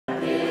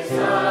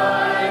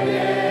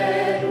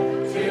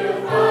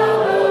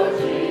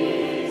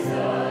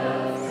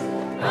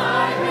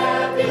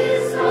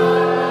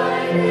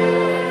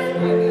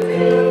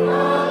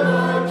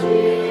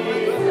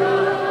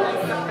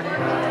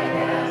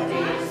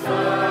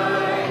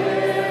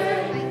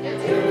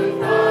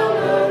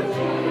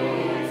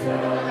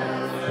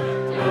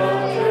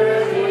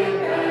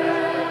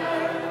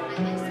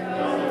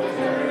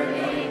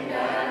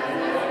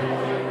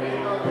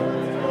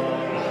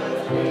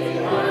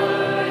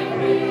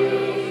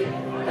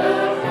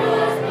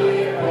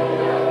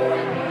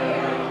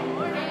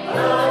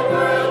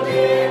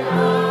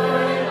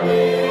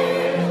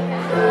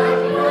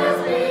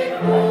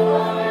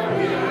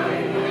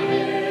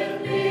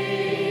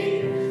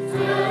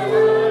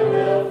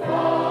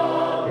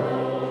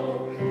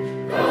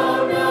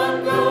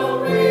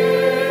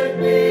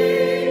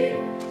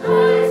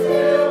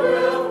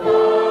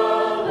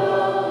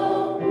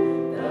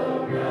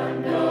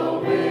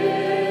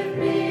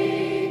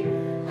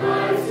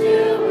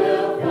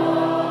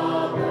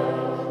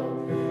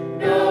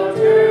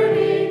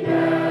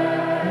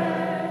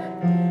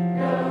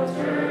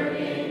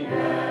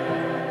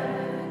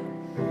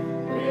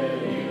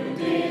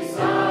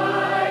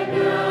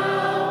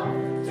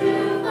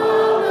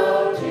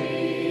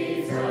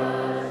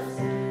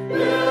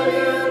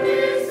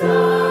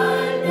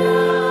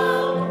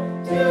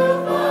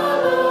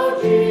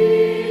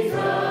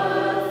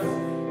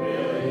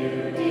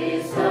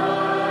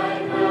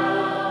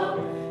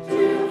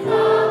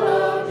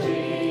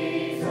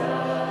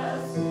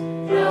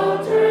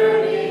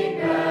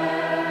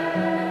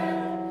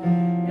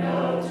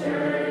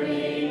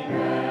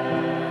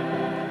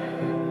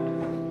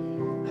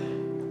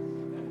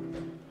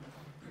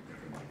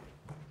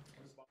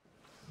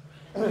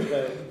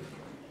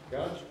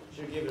God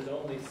should give His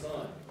only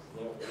Son,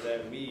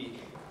 that we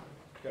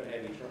could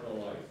have eternal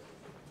life.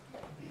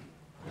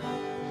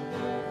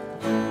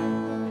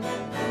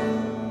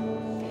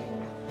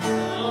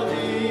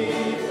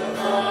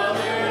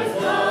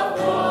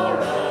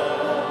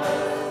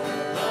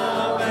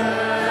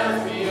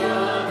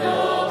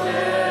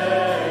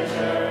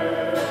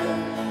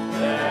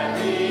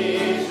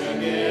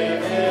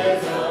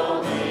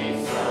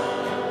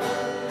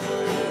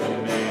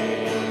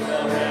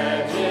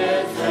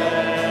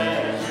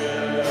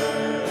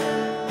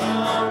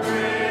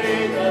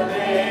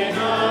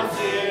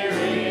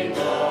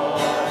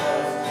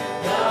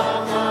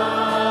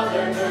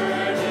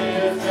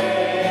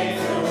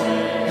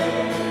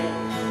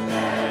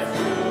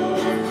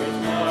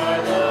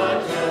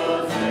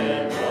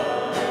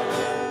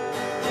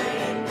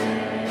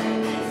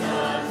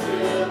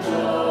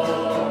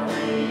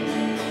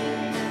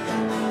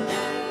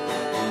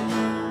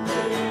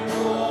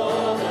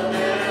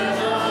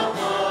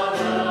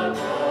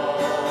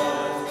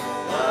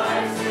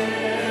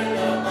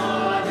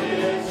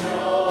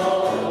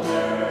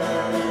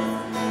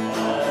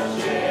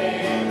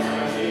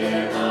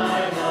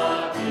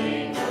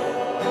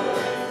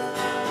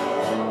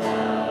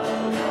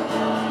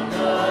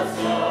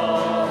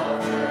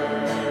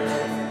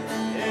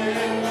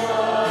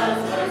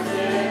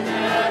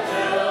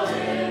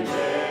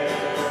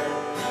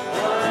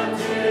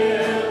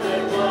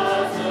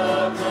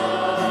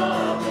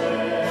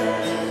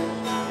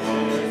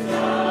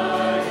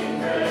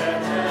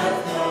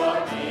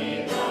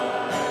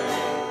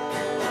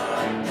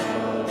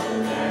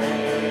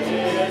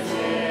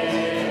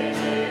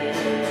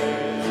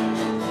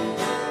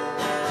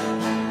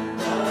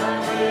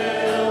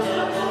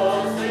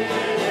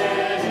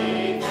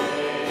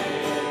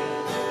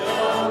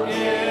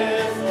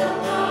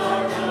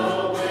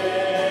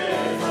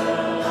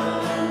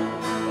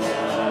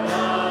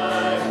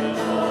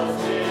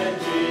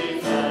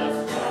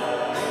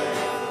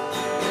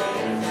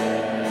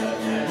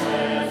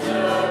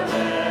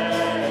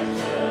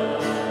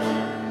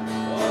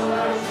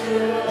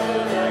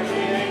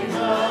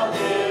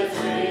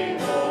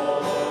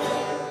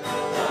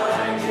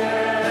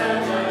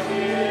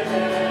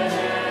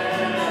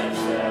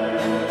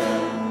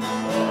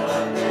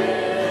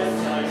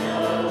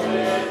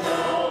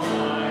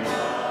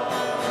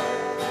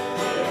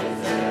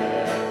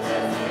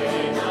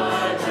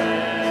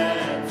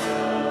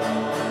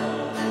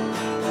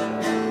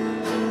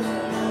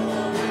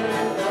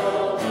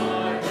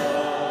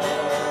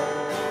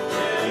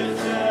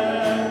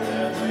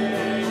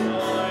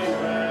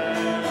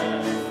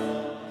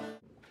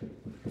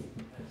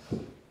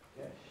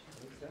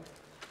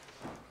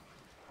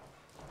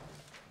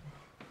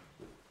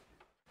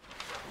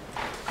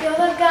 You're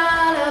the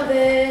God of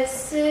this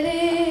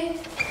city.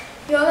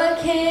 You're the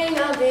King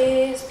of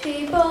these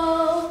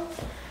people.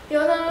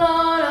 You're the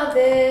Lord of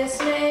this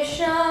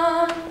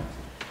nation.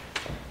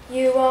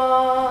 You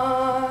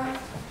are.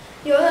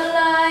 You're the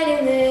light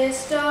in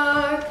this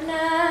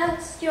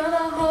darkness. You're the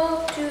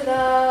hope to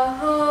the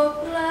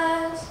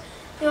hopeless.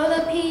 You're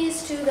the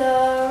peace to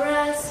the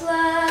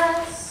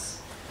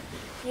restless.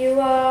 You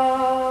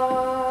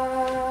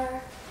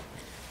are.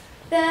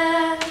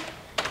 There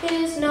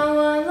is no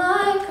one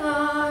like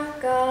our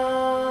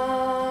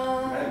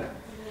God.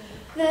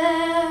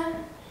 There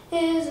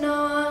is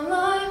no one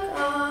like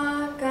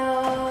our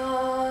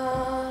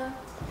God.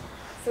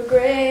 For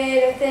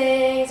greater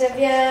things have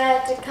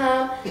yet to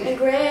come, and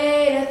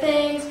greater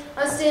things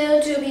are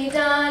still to be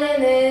done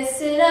in this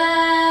city.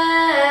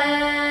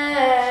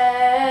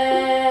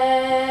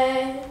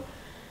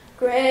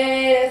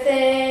 Greater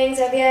things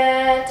have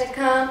yet to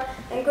come,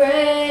 and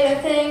greater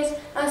things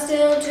are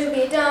still to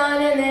be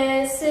done in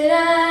this city.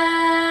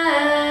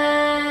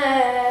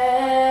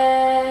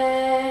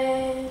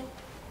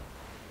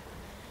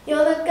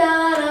 You're the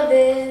God of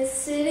this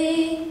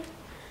city.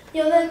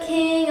 You're the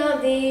King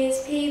of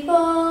these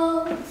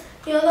people.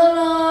 You're the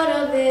Lord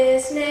of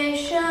this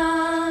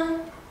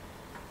nation.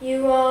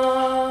 You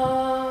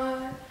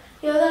are.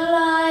 You're the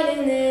light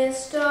in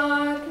this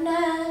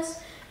darkness.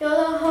 You're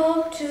the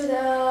hope to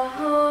the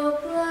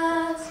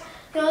hopeless.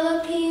 You're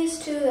the peace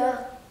to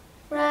the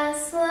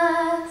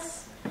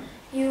restless.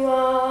 You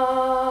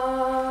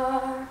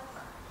are.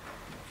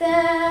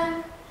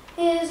 There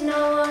is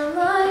no one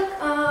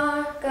like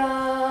our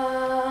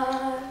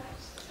God.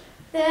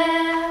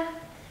 There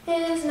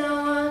is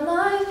no one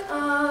like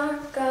our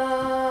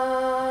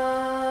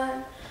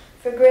God.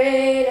 For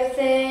greater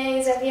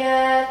things have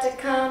yet to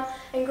come,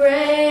 and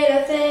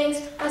greater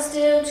things are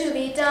still to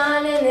be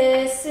done in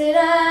this city.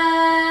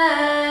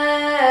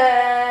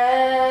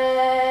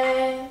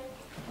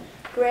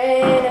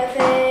 Greater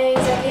things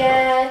have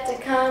yet to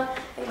come,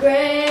 and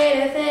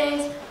greater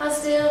things are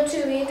still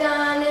to be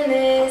done in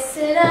this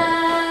city.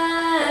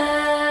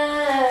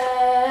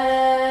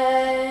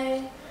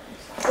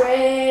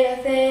 Greater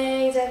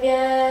things have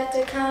yet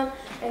to come,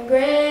 and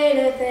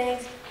greater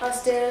things are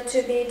still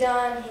to be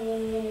done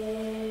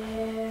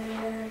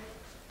here.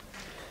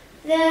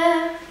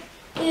 There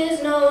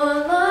is no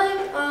one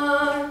like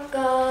our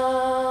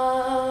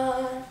God.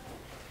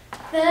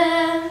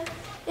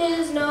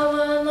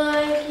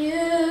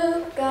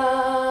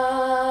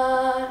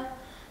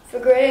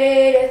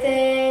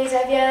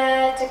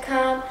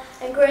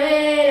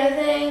 greater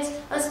things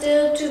are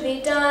still to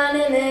be done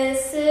in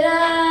this city.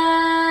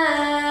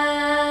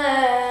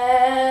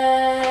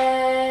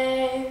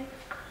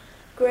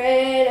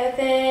 Greater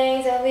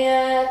things have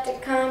yet to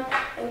come,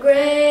 and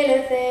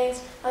greater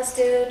things are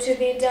still to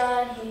be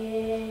done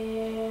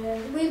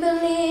here. We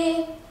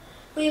believe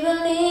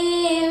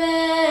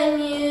in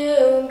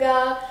you,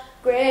 God.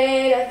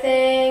 Greater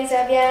things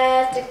have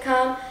yet to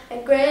come,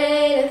 and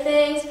greater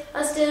things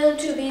are still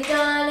to be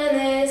done in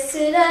this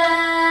city.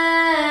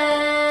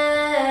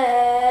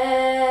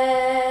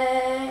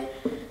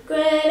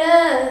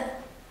 Greater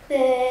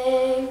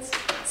things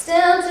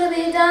still to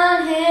be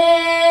done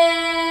here.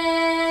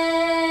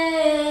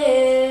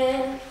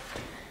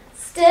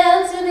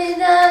 Still to be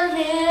done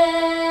here.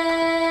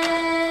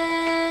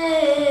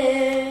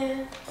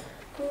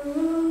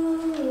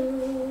 Ooh.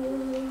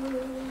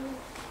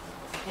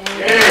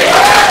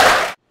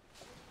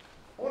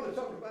 I want to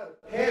talk about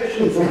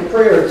passion for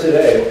prayer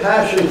today.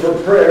 Passion for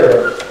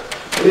prayer.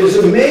 It is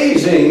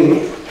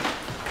amazing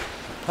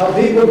how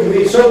people can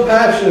be so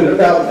passionate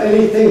about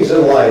many things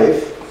in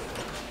life.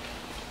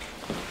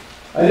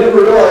 I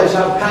never realized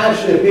how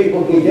passionate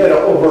people can get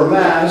over a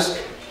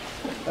mask.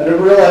 I never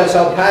realized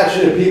how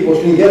passionate people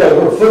can get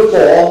over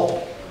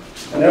football.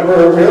 I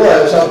never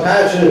realized how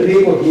passionate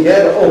people can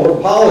get over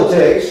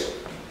politics.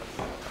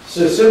 It's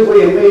a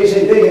simply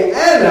amazing thing.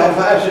 And how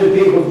passionate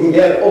people can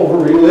get over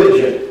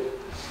religion.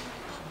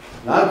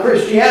 Not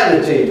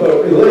Christianity,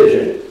 but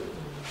religion.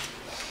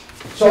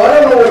 So I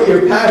don't know what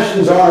your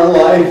passions are in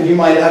life. You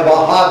might have a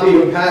hobby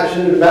you're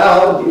passionate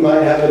about. You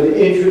might have an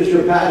interest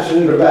you're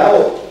passionate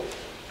about.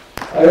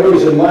 I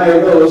always admire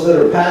those that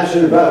are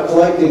passionate about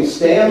collecting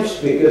stamps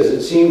because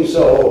it seems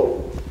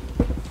so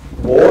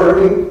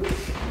boring.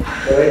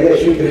 But I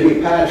guess you could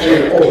be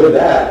passionate over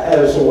that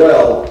as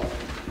well.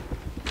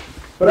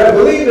 But I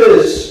believe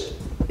as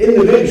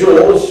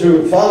individuals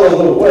who follow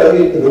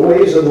the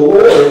ways of the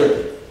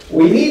Lord,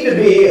 we need to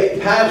be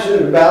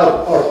passionate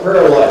about our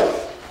prayer life.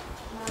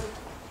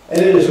 And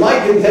it is my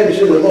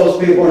contention that most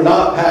people are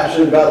not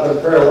passionate about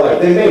their prayer life.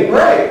 They may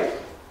pray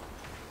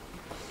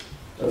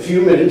a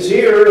few minutes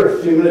here,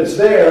 a few minutes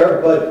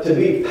there, but to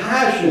be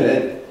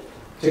passionate,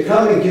 to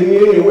come in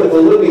communion with the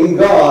living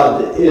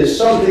God is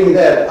something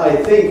that I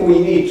think we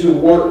need to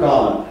work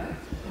on.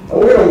 And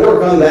we're going to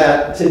work on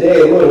that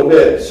today a little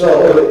bit.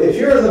 So if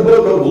you're in the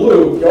book of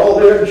Luke, y'all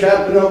there,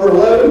 chapter number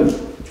 11?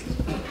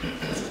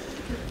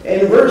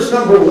 In verse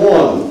number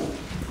 1,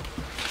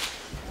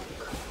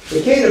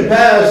 it came to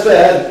pass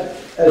that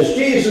as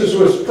Jesus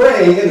was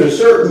praying in a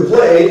certain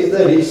place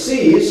that he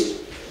ceased,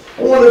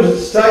 and one of his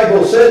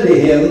disciples said to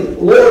him,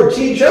 Lord,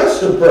 teach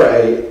us to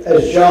pray,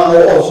 as John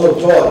also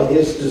taught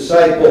his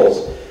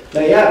disciples.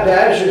 Now you have to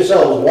ask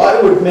yourselves, why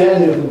would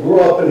men who grew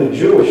up in a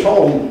Jewish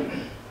home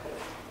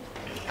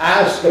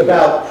ask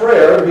about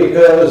prayer?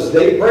 Because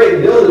they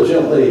prayed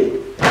diligently.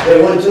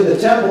 They went to the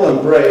temple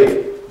and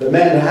prayed. The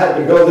men had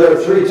to go there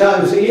 3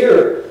 times a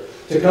year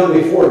to come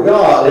before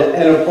God.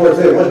 And of course,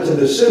 they went to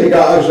the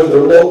synagogues or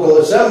their local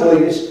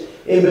assemblies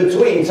in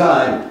between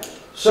time.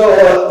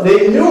 So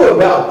they knew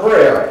about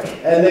prayer,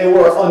 and they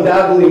were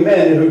undoubtedly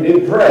men who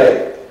did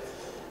pray.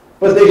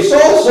 But they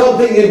saw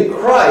something in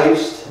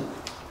Christ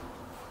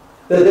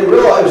that they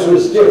realized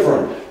was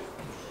different.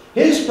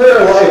 His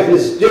prayer life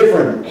is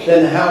different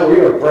than how we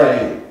are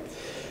praying.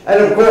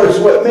 And of course,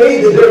 what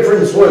made the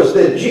difference was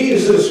that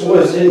Jesus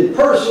was in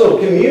personal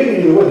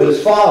communion with his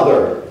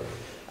Father,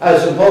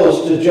 as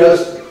opposed to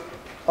just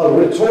a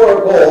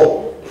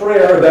rhetorical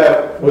prayer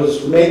that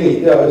was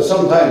maybe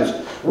sometimes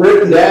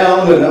written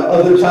down and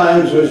other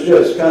times was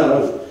just kind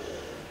of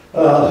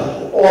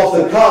off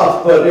the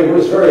cuff, but it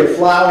was very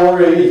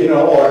flowery,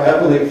 our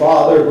Heavenly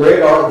Father,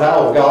 great art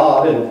thou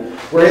God, and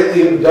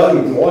greatly have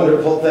done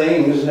wonderful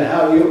things, and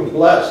how you have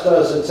blessed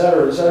us,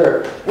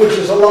 etc., which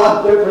is a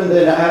lot different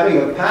than having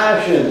a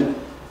passion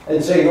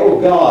and saying, oh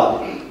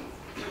God,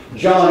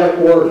 John at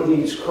work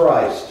needs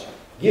Christ.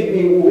 Give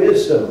me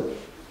wisdom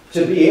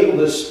to be able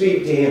to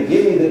speak to him.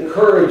 Give me the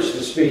courage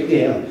to speak to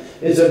him.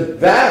 There's a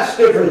vast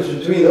difference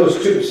between those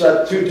two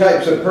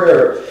types of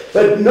prayer.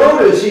 But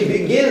notice he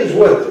begins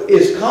what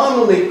is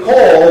commonly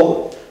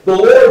called the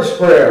Lord's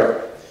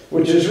Prayer,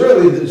 which is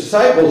really the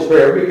disciples'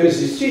 prayer because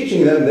he's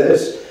teaching them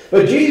this.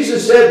 But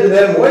Jesus said to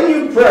them, when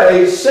you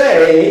pray,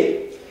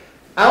 say,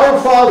 Our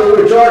Father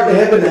which art in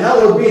heaven,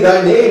 hallowed be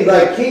thy name.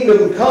 Thy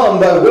kingdom come,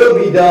 thy will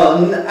be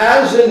done,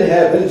 as in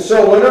heaven,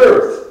 so on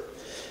earth.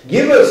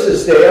 Give us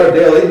this day our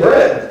daily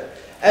bread.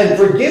 And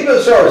forgive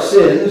us our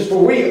sins,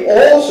 for we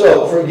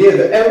also forgive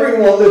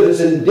everyone that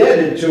is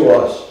indebted to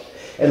us.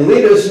 And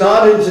lead us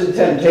not into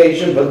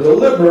temptation, but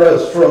deliver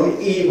us from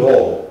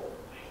evil.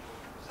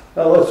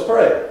 Now let's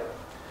pray.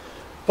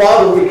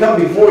 Father, we come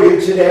before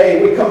you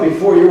today. We come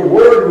before your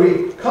word.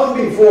 We come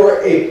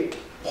before a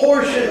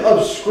portion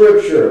of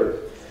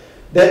Scripture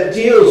that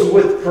deals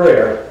with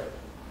prayer.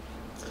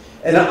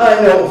 And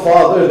I know,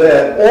 Father,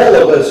 that all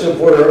of us, if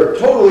we're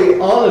totally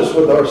honest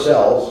with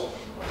ourselves,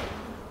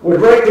 would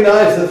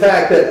recognize the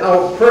fact that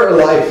our prayer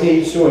life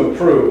needs to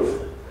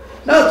improve.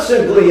 Not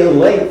simply in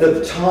length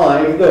of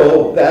time,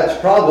 though that's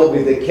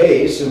probably the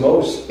case in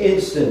most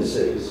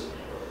instances,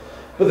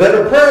 but that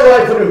our prayer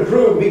life would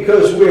improve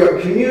because we are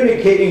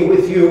communicating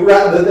with you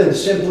rather than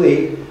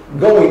simply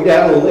going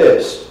down a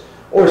list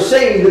or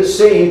saying the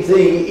same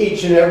thing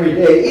each and every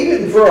day,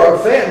 even for our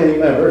family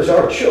members,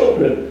 our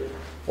children,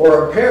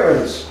 or our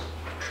parents,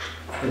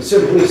 and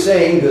simply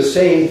saying the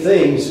same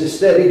things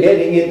instead of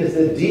getting into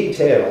the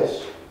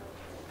details.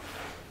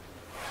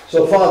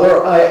 So,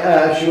 Father, I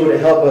ask you to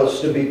help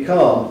us to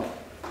become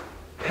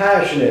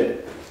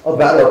passionate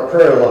about our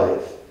prayer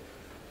life,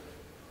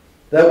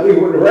 that we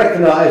would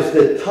recognize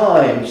that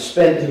time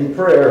spent in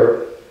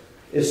prayer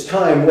is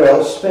time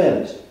well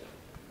spent.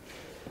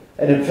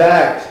 And in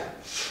fact,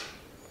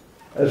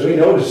 as we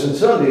noticed in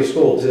Sunday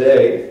school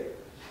today,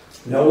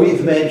 now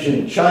we've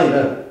mentioned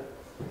China,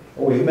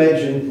 and we've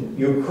mentioned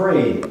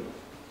Ukraine.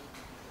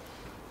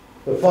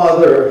 But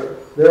Father,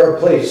 there are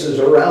places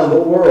around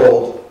the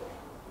world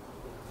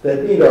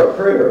that need our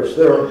prayers.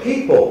 There are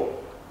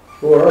people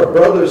who are our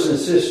brothers and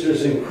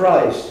sisters in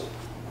Christ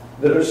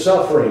that are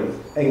suffering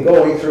and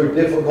going through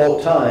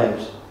difficult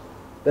times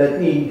that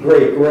need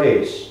great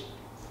grace.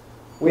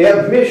 We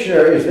have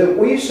missionaries that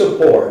we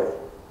support.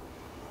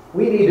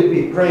 We need to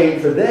be praying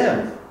for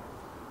them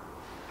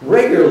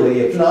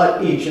regularly, if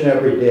not each and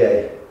every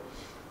day,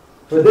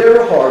 for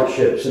their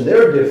hardships and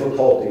their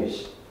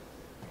difficulties.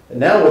 And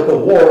now with the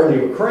war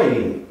in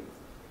Ukraine,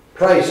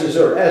 prices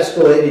are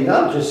escalating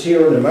not just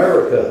here in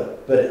America,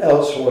 but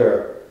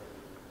elsewhere.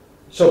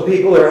 So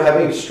people are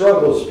having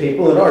struggles.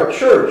 People in our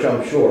church,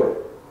 I'm sure,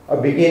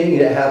 are beginning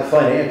to have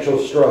financial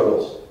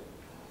struggles.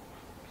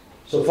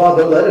 So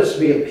Father, let us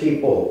be a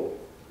people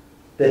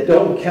that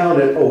don't count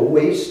it a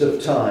waste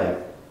of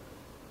time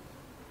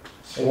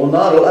and will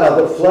not allow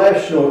the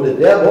flesh, nor the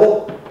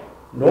devil,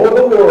 nor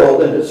the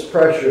world and its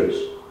pressures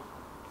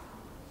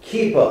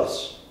keep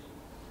us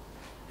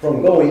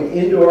from going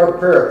into our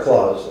prayer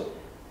closet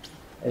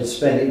and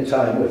spending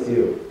time with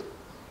you.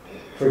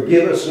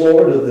 Forgive us,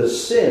 Lord, of the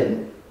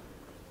sin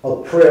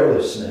of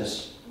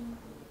prayerlessness,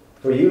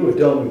 for you have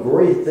done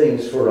great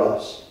things for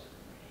us.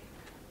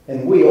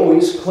 And we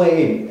always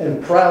claim,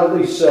 and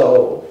proudly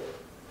so,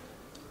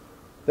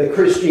 that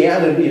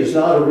Christianity is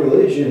not a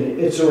religion,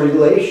 it's a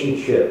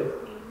relationship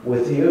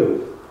with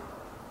you.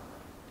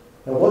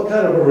 And what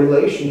kind of a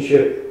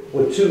relationship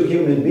would two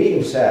human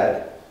beings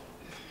have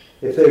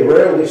if they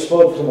rarely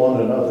spoke to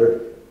one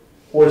another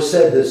or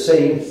said the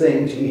same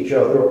thing to each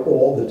other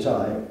all the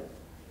time?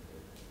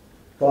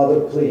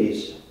 Father,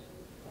 please,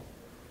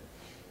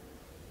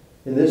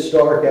 in this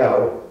dark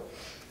hour,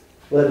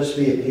 let us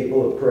be a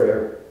people of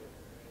prayer.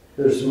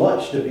 There's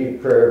much to be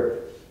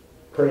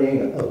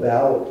praying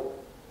about,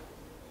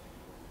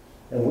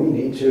 and we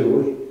need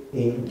to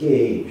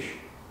engage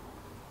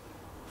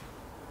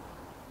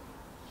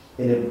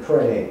in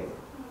praying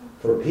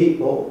for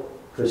people,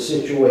 for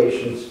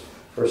situations,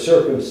 for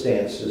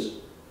circumstances,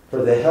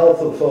 for the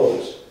health of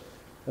folks,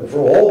 and for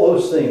all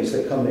those things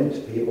that come into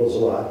people's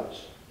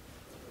lives.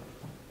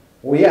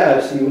 We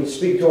ask that you would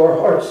speak to our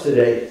hearts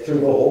today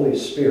through the Holy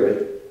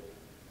Spirit.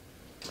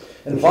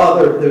 And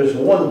Father, there's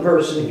one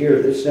person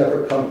here that's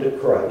never come to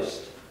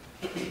Christ.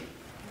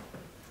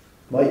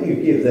 Might you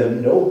give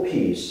them no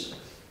peace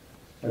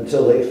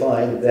until they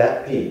find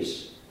that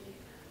peace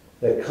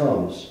that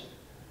comes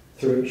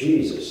through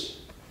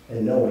Jesus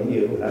and knowing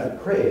you. And I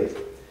pray it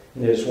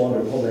in his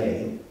wonderful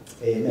name.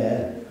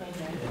 Amen.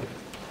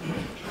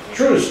 Amen.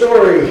 True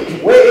story.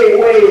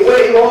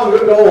 Way long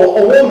ago,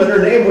 a woman,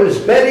 her name was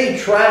Betty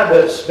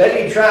Travis.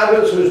 Betty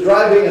Travis was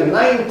driving a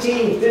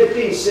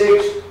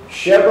 1956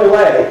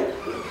 Chevrolet.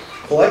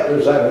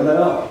 Collectors, I don't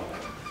know.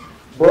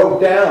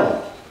 Broke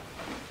down.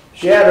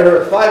 She had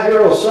her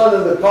 5-year-old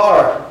son in the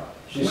car.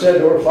 She said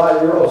to her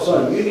 5-year-old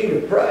son, "You need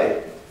to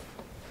pray."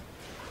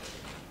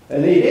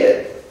 And he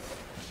did.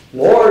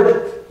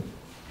 "Lord,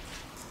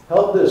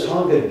 help this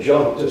hunk of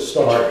junk to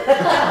start."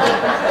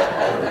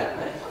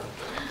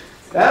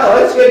 Now,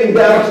 that's getting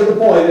down to the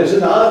point, is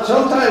it not?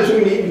 Sometimes we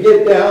need to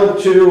get down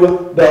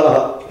to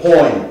the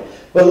point.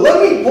 But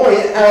let me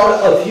point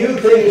out a few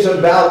things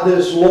about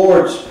this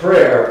Lord's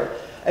Prayer.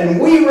 And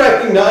we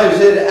recognize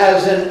it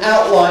as an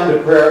outline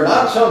of prayer,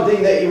 not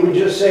something that you would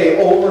just say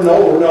over and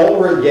over and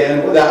over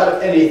again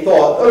without any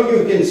thought. Oh,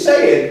 you can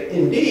say it,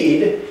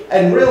 indeed,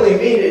 and really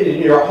mean it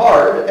in your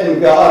heart,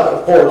 and God,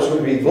 of course,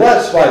 would be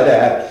blessed by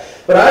that.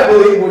 But I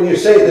believe when you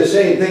say the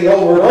same thing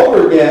over and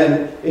over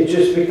again, it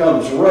just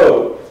becomes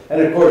rote.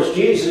 And of course,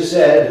 Jesus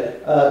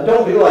said,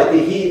 don't be like the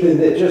heathen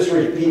that just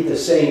repeat the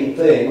same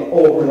thing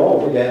over and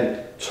over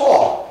again.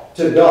 Talk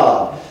to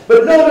God.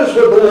 But notice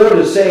what the Lord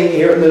is saying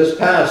here in this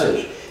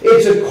passage.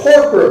 It's a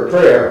corporate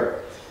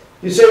prayer.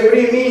 You say, what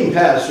do you mean,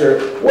 Pastor?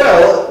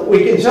 Well,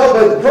 we can tell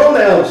by the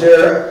pronouns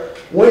here.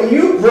 When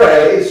you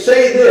pray,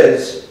 say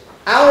this,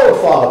 "Our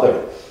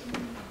Father."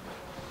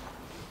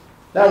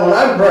 Now, when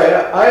I pray,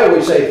 I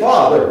always say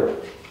Father.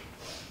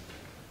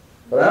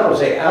 But I don't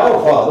say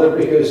 "Our Father"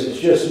 because it's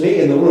just me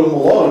in the room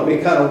alone. It'd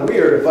be kind of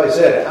weird if I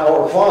said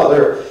 "Our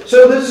Father."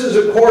 So this is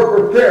a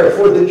corporate prayer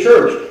for the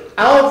church.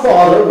 Our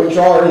Father, which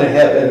art in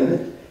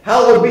heaven,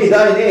 hallowed be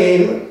thy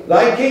name.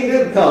 Thy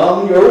kingdom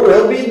come, your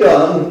will be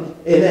done,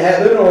 in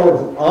heaven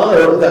or on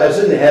earth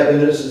as in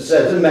heaven, as it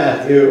says in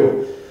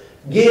Matthew.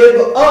 Give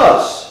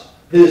us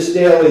this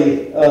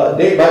daily,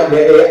 day by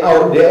day,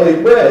 our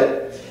daily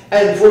bread,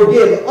 and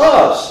forgive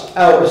us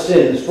our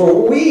sins,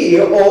 for we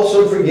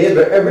also forgive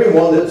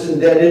everyone that's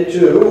indebted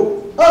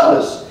to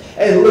us.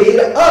 And lead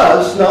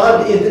us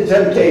not into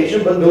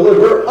temptation, but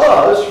deliver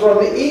us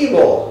from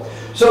evil.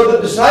 So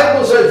the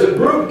disciples as a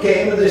group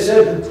came and they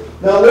said,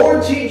 now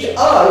Lord, teach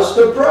us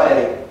to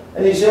pray.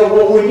 And he said,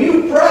 well, when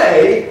you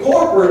pray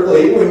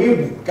corporately, when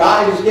you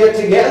guys get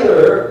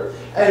together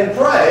and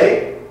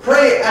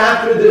pray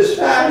after this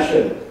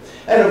fashion.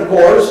 And of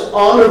course,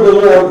 honor the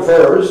Lord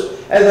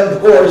first. And then,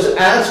 of course,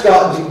 ask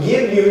God to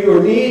give you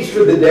your needs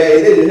for the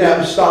day. They didn't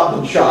have Stop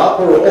and Shop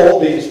or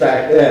Aldi's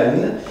back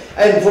then.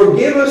 And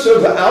forgive us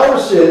of our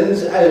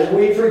sins as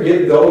we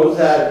forgive those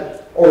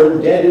that are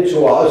indebted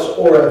to us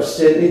or have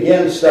sinned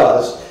against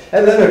us.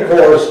 And then, of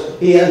course,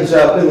 he ends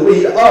up and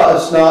lead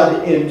us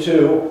not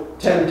into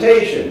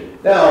temptation.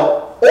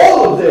 Now,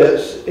 all of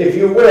this, if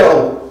you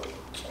will,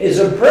 is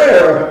a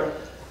prayer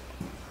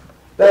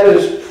that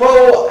is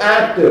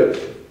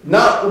proactive,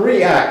 not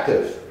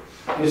reactive.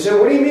 You say,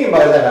 what do you mean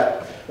by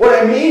that? What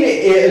I mean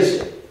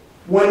is,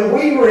 when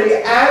we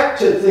react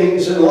to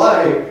things in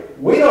life,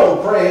 we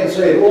don't pray and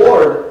say,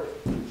 Lord,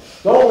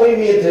 don't lead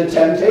me into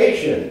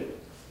temptation.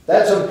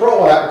 That's a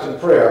proactive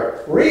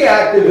prayer.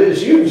 Reactive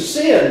is you've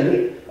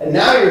sinned, and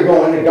now you're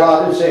going to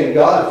God and saying,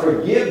 God,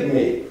 forgive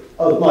me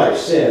of my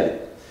sin.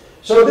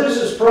 So this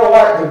is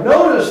proactive.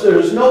 Notice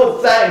there's no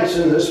thanks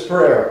in this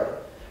prayer.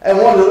 And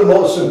one of the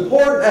most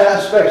important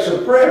aspects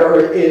of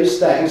prayer is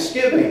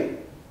thanksgiving.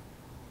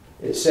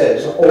 It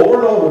says over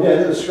and over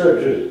again in the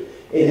scriptures,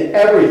 in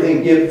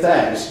everything give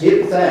thanks,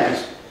 give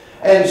thanks.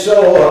 And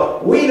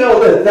so we know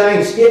that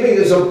thanksgiving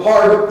is a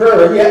part of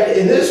prayer, yet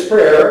in this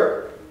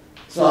prayer,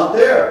 it's not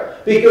there.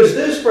 Because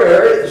this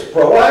prayer is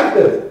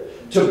proactive,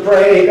 to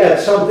pray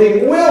that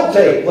something will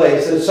take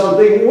place, that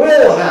something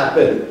will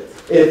happen,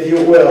 if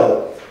you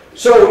will.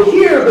 So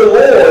here the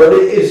Lord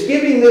is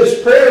giving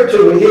this prayer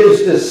to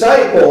his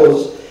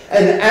disciples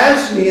and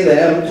asking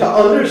them to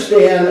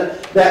understand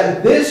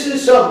that this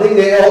is something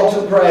they ought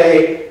to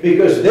pray,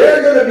 because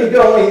they're going to be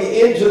going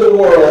into the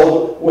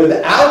world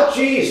without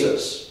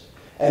Jesus.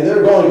 And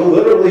they're going to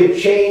literally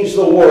change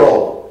the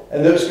world.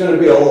 And there's going to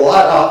be a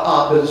lot of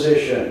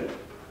opposition.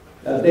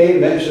 Now,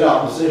 Dave mentioned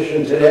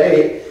opposition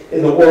today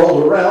in the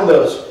world around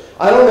us.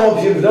 I don't know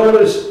if you've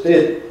noticed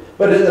it,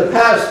 but in the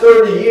past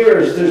 30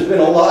 years, there's been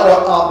a lot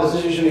of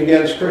opposition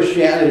against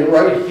Christianity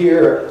right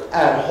here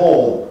at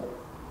home.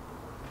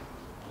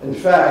 In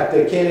fact,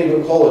 they can't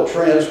even call it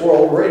Trans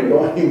World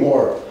Radio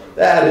anymore.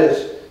 That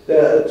is,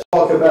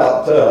 talk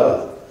about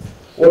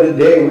what a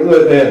day we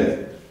live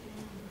in.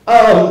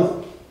 I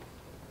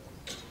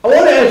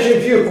want to ask you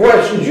a few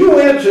questions. You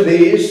answer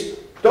these.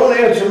 Don't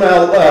answer them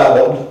out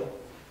loud,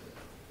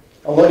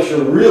 unless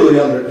you're really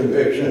under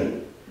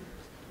conviction.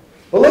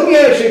 But let me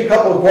ask you a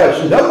couple of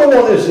questions. Number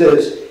one is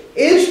this.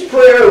 Is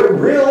prayer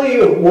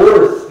really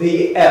worth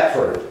the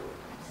effort?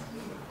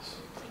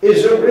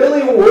 Is it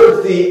really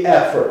worth the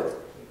effort?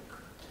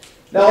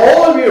 Now,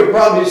 all of you are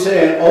probably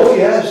saying, oh,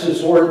 yes,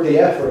 it's worth the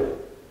effort.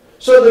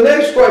 So the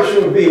next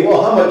question would be,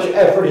 well, how much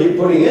effort are you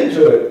putting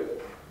into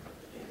it?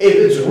 If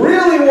it's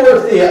really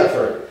worth the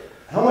effort,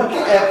 how much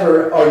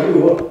effort are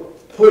you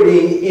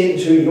putting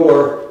into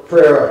your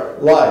prayer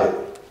life?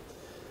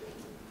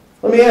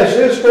 Let me ask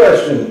you this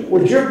question.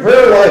 Would your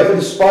prayer life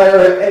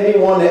inspire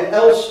anyone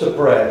else to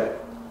pray?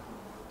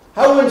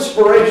 How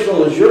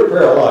inspirational is your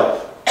prayer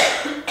life?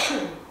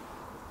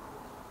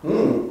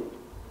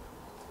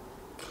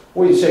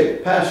 Well, you say,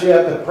 Pastor, you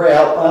have to pray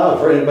out loud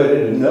for anybody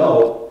to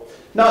know.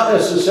 Not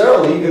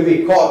necessarily. You can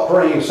be caught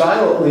praying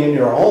silently in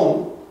your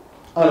home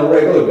on a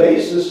regular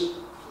basis.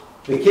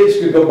 The kids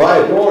could go by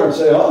a door and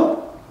say,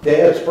 oh,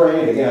 Dad's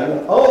praying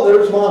again. Oh,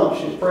 there's Mom.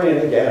 She's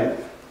praying again.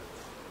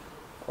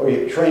 Or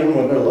you train them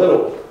when they're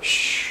little.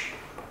 Shh.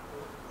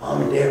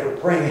 Mom and Dad are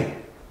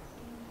praying.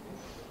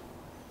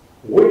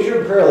 Would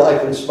your prayer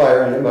life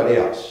inspire anybody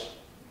else?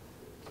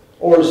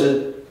 Or is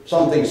it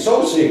something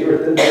so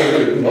secret that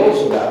nobody even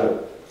knows about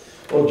it?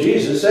 Well,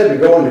 Jesus said to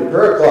go in your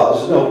prayer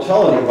closet, don't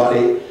tell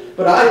anybody.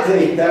 But I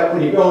think that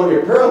when you go in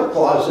your prayer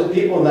closet,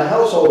 people in the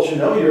household should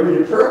know you're in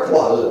your prayer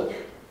closet.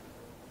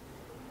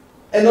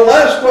 And the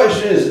last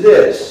question is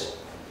this.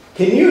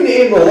 Can you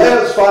name the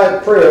last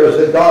 5 prayers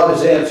that God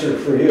has answered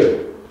for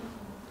you?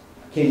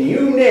 Can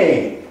you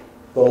name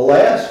the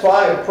last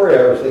 5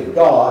 prayers that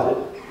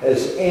God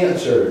has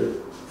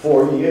answered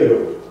for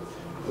you?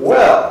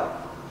 Well,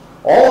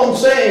 all I'm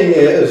saying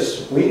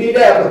is we need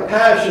to have a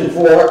passion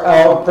for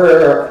our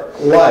prayer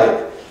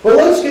life. But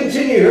let's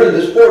continue here in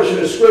this portion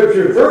of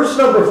Scripture. Verse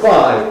number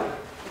 5.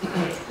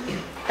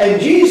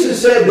 And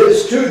Jesus said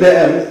this to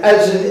them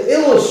as an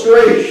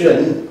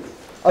illustration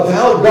of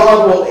how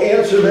God will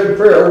answer their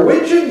prayer.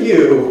 Which of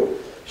you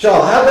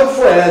shall have a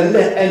friend,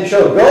 and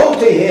shall go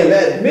to him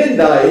at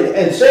midnight,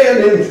 and say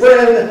unto him,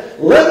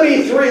 Friend, lend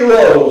me 3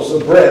 loaves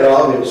of bread,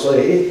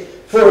 obviously,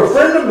 for a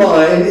friend of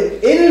mine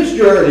in his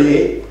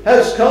journey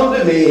has come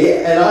to me,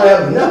 and I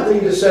have nothing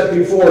to set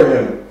before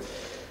him.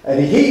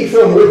 And he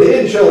from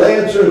within shall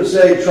answer and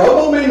say,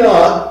 Trouble me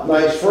not,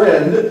 my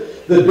friend,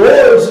 the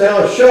door is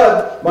now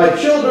shut, my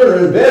children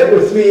are in bed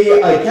with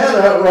me, I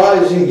cannot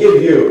rise and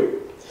give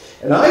you.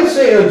 And I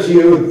say unto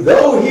you,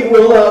 though he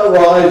will not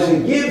rise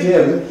and give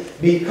him,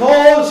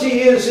 because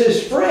he is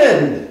his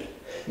friend,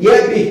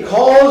 yet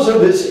because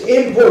of his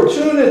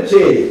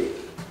importunity.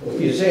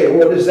 You say,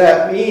 what does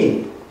that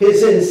mean?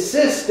 His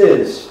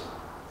insistence.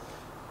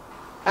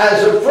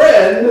 As a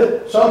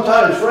friend,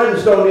 sometimes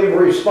friends don't even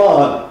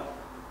respond.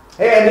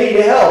 Hey, I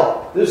need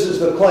help. This is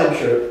the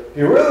clincher. If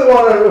you really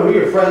want to know who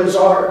your friends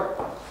are,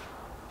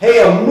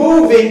 hey, I'm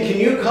moving. Can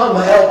you come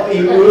help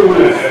me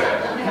move?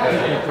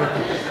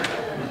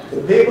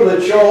 The people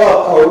that show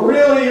up are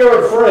really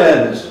your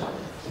friends.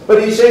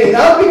 But he's saying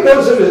not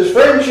because of his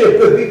friendship,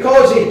 but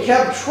because he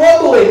kept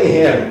troubling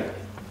him.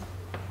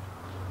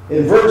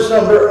 In verse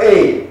number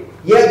 8,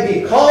 yet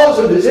because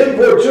of his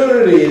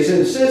importunity, his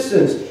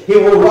insistence, he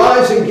will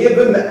rise and give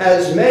him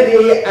as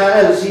many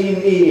as he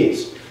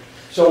needs.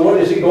 So what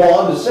does he go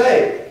on to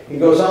say? He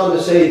goes on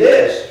to say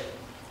this.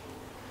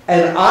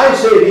 And I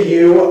say to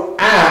you,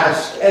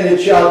 ask, and it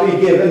shall be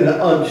given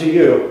unto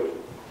you.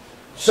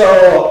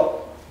 So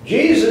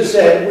Jesus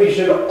said we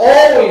should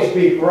always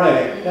be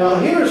praying. Now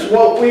here's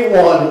what we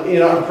want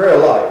in our prayer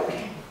life.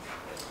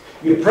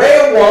 You pray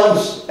it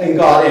once and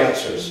God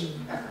answers.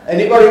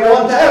 Anybody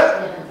want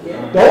that?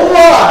 Yeah. Don't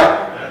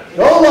lie.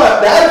 Don't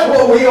lie. That's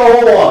what we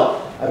all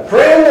want. I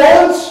pray it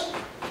once,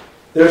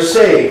 they're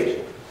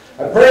saved.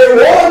 I pray it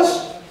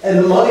once and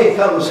the money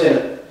comes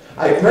in.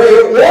 I pray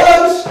it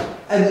once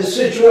and the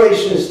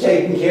situation is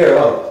taken care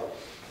of.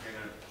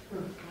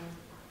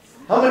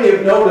 How many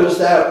have noticed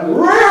that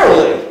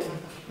rarely,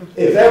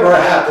 if ever,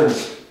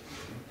 happens?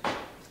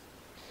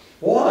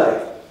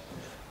 Why?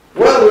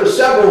 Well, there's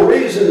several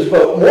reasons,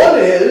 but one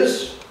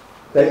is,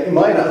 that you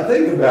might not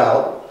think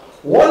about,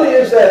 one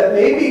is that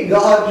maybe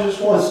God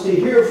just wants to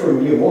hear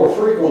from you more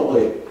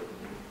frequently.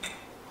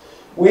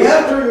 We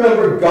have to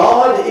remember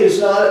God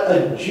is not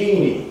a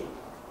genie.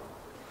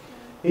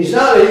 He's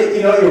not,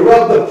 you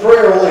rub the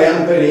prayer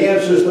lamp and he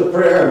answers the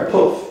prayer and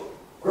poof.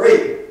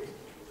 Great.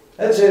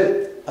 That's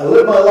it. I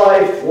live my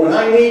life. When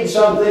I need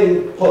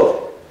something, poof.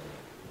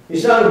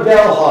 He's not a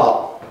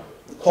bellhop.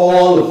 Call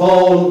on the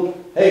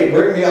phone, hey,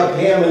 bring me up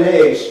ham and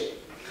eggs.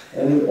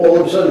 And all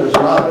of a sudden there's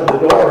a knock at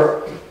the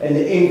door and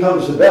in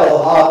comes the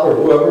bellhop or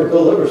whoever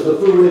delivers the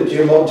food into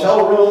your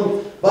motel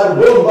room. Bada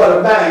boom,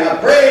 bada bang. I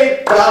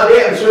prayed, God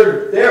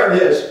answered, there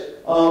it is.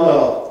 Oh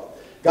no.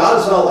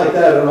 God's not like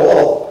that at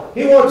all.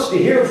 He wants to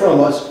hear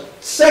from us.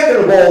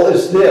 Second of all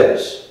is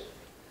this.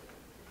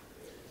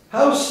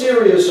 How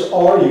serious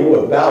are you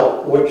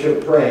about what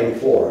you're praying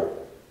for?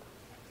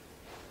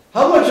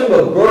 How much of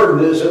a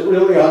burden is it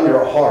really on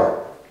your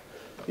heart?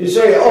 You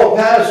say, oh,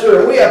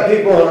 Pastor, we have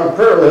people on our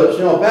prayer list,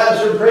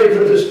 Pastor, pray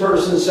for this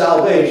person's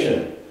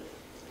salvation.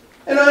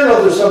 And I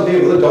know there's some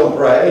people that don't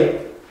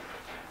pray.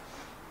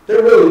 They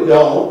really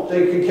don't.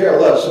 They could care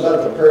less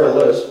about the prayer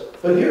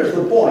list. But here's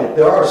the point.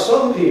 There are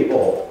some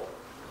people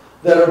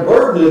that are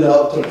burdened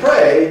enough to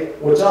pray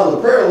what's on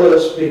the prayer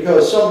list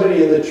because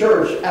somebody in the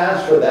church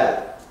asked for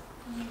that.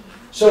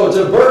 So it's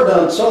a burden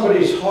on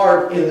somebody's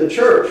heart in the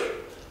church.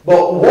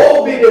 But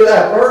woe be to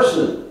that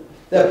person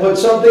that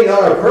puts something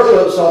on our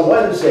prayer list on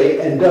Wednesday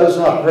and does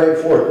not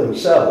pray for it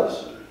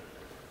themselves.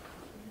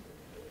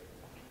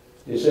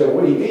 You say,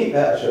 what do you mean,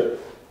 Pastor?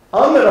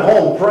 I'm at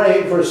home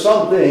praying for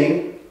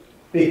something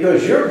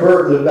because you're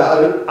burdened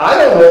about it. I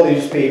don't know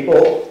these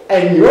people,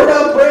 and you're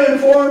not praying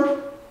for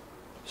them?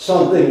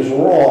 Something's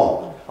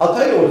wrong. I'll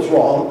tell you what's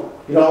wrong.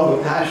 You don't have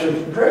a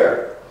passion for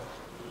prayer.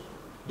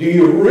 Do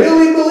you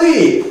really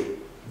believe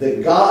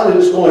that God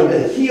is going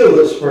to heal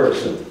this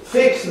person,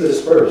 fix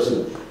this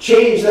person,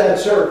 change that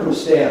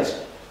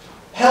circumstance,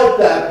 help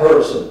that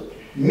person,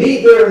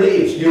 meet their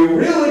needs? Do you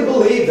really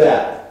believe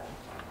that?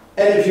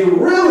 And if you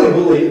really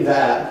believe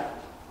that,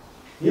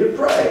 you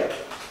pray.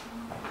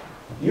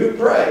 You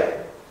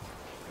pray.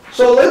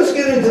 So let's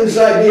get into this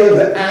idea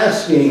of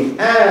asking.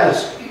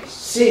 Ask,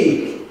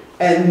 seek,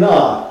 and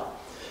knock.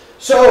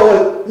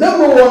 So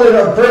number one in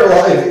our prayer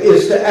life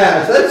is to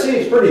ask. That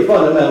seems pretty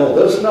fundamental,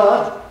 does it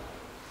not?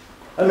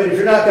 I mean, if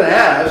you're not going to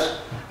ask,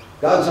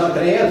 God's not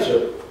going to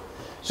answer.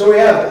 So we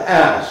have to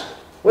ask.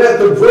 We have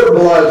to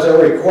verbalize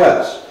our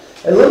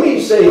requests. And let me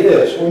say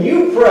this. When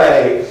you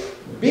pray,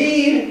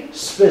 be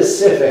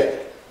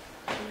specific.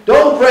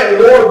 Don't pray,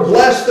 Lord,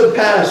 bless the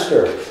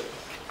pastor.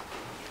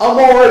 I'm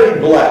already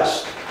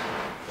blessed.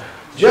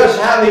 Just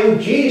having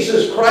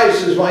Jesus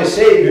Christ as my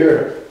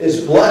Savior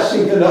is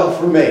blessing enough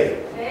for me.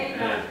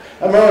 Amen.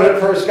 I remember when I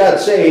first got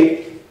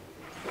saved,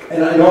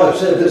 and I know I've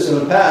said this in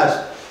the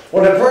past,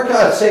 when I first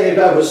got saved,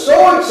 I was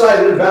so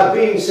excited about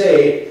being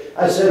saved.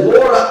 I said,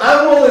 Lord,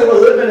 I'm willing to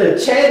live in a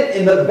tent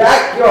in the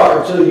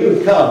backyard till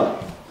you come.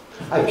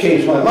 I've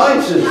changed my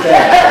mind since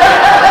then.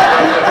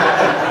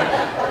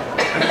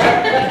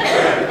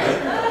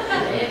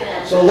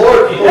 So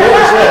Lord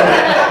said,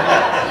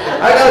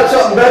 I got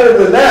something better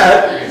than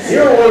that. You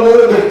don't want to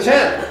live in a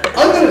tent.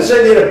 I'm going to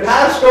send you to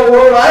Pascoag,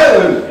 Rhode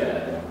Island.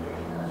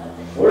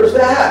 Where's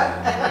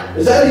that?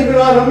 Is that even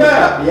on the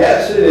map?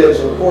 Yes, it is.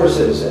 Of course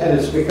it is. And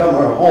it's become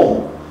our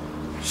home.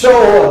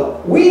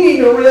 So we need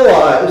to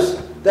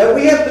realize that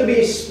we have to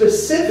be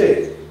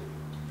specific.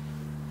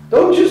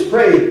 Don't just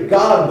pray,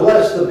 God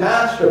bless the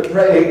pastor.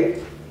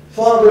 Pray,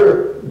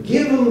 Father,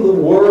 give him the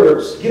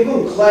words. Give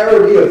him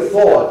clarity of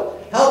thought.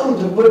 Help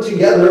him to put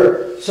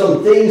together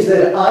some things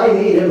that I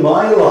need in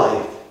my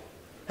life.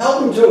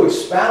 Help him to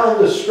expound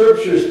the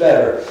scriptures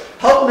better.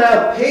 Help him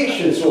have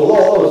patience with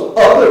all those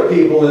other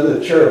people in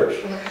the church.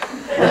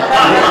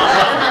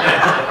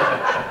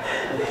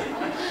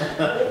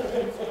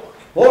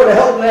 Lord,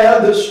 help him to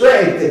have the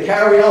strength to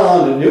carry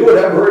on and do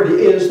whatever it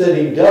is that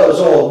he does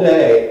all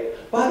day.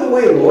 By the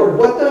way, Lord,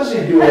 what does he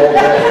do all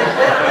day?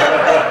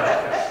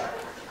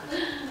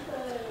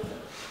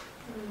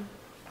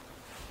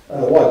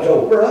 Watch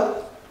Oprah.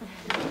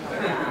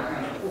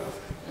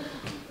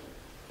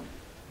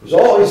 There's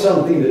always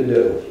something to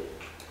do.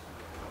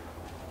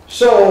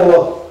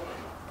 So,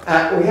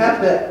 we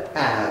have to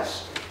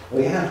ask.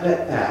 We have to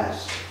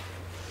ask.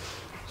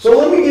 So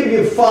let me give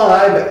you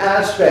 5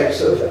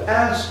 aspects of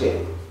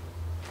asking.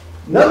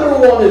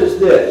 Number 1 is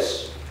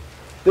this.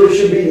 There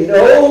should be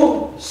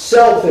no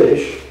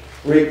selfish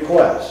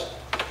request.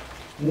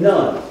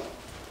 None.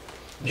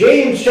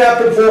 James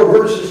chapter 4,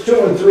 verses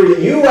 2 and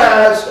 3. You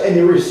ask and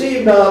you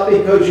receive not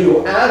because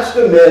you ask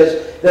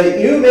amiss,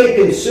 that you may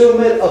consume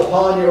it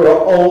upon your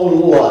own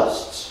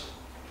lusts.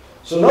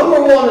 So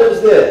number 1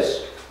 is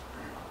this.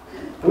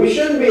 We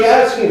shouldn't be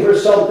asking for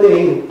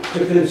something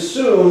to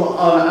consume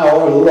on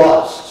our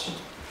lusts,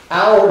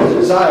 our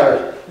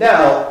desires.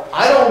 Now,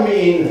 I don't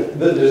mean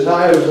the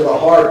desires of the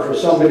heart for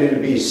somebody to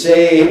be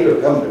saved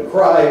or come to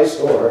Christ,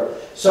 or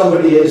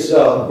somebody is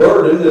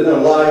burdened in their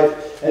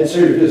life, and so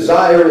your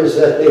desire is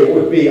that they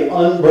would be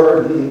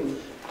unburdened.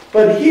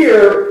 But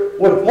here,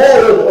 what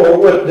Paul or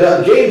what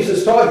James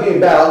is talking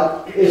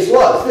about is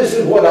lust. This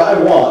is what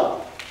I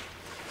want.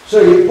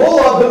 So you pull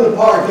up in the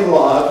parking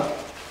lot,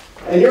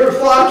 and you're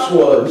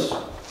Foxwoods,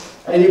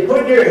 and you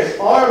put your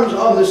arms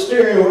on the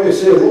steering wheel and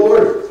say,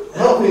 Lord,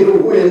 help me to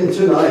win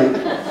tonight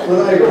when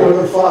I go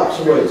into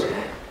Foxwoods.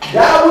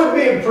 That would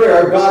be a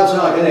prayer God's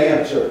not going to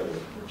answer.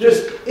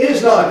 Just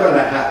is not going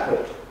to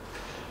happen.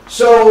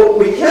 So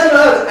we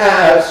cannot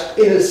ask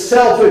in a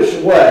selfish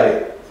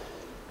way.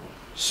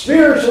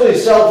 Spiritually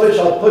selfish,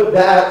 I'll put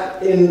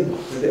that in,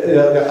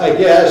 I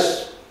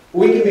guess.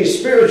 We can be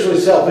spiritually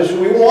selfish.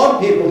 We want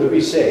people to be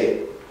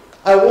saved.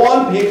 I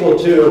want people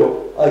to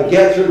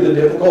get through the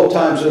difficult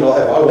times in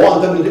life. I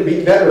want them to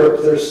be better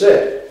if they're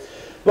sick.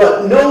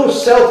 But no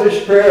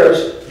selfish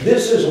prayers.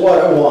 This is what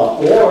I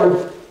want.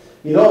 Lord,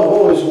 you know, I've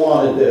always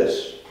wanted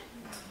this.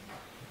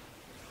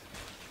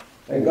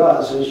 And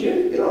God says,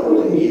 you don't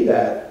really need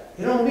that.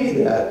 You don't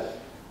need that.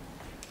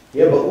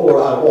 Yeah, but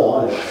Lord, I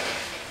want it.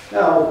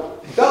 Now,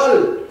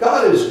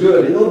 God is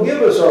good, and He'll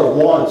give us our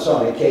wants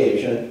on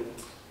occasion.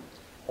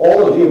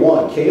 All of you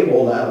want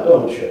cable now,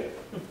 don't you?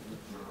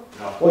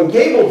 When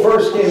cable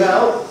first came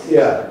out,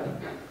 yeah,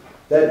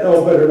 that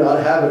no better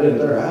not have it in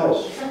their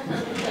house.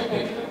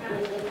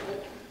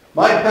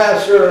 My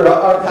pastor,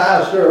 our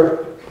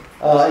pastor,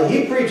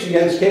 he preached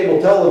against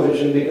cable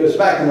television because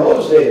back in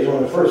those days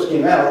when it first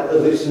came out,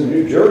 at least in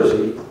New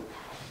Jersey,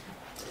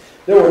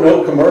 there were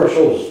no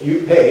commercials.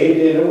 You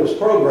paid, and it was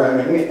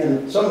programming,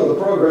 and some of the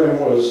programming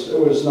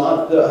was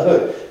not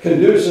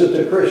conducive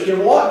to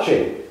Christian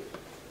watching.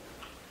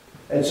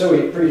 And so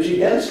he preached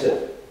against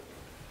it.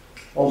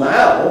 Well,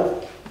 now,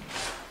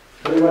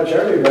 pretty much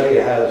everybody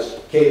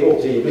has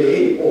cable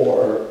TV,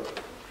 or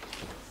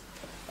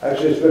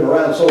actually it's been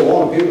around so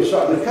long, people are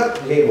starting to cut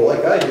the cable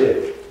like I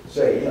did.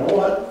 Say, you know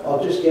what,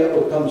 I'll just get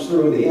what comes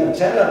through the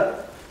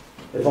antenna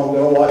if I'm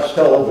going to watch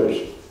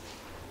television.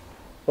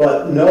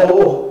 But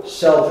no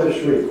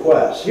selfish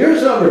requests.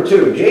 Here's number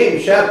 2,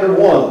 James chapter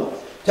 1.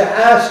 To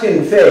ask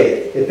in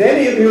faith. If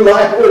any of you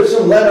lack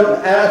wisdom, let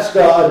him ask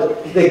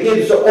God, that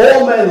gives to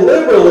all men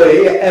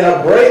liberally and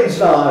upbraids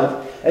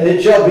not, and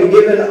it shall be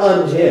given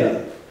unto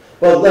him.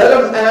 But let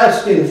him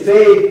ask in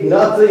faith,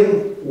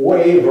 nothing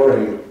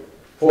wavering.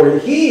 For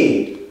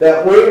he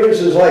that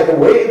wavers is like a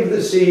wave of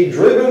the sea,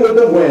 driven with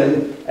the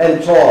wind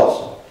and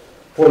tossed.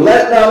 For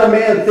let not a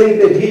man think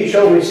that he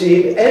shall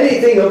receive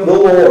anything of the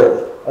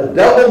Lord. A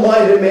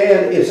double-minded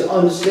man is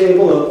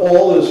unstable in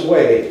all his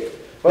ways.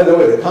 By the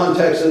way, the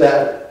context of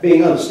that,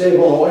 being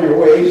unstable in all your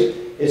ways,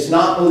 is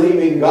not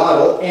believing God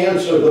will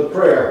answer the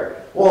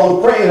prayer. Well,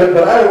 I'm praying it,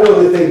 but I don't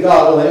really think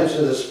God will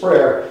answer this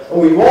prayer. And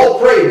we've all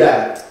prayed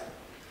that.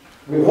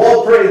 We've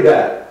all prayed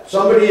that.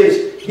 Somebody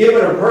is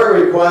given a prayer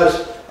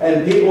request,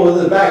 and people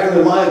in the back of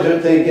their minds are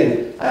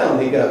thinking, I don't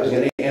think God's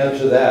going to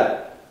answer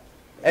that.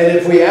 And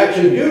if we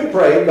actually do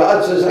pray,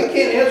 God says, I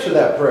can't answer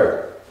that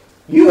prayer.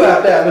 You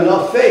have to have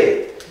enough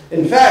faith.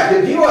 In fact,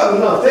 if you have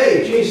enough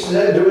faith, Jesus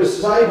said to his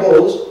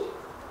disciples,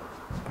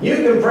 You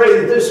can pray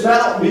that this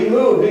mountain be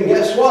moved, and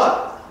guess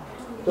what?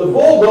 The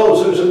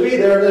bulldozers will be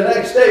there the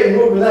next day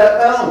moving that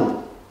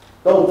mountain.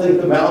 Don't think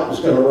the mountain's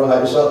going to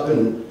rise up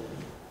and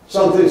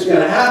something's going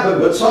to happen,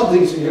 but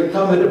something's going to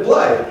come into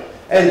play.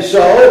 And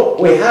so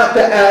we have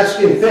to ask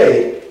in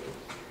faith,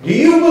 do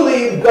you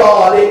believe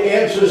God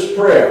answers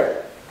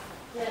prayer?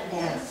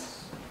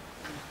 Yes.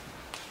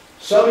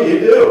 Some of you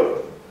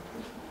do.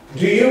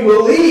 Do you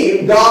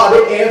believe God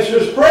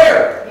answers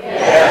prayer?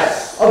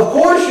 Yes. Of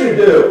course you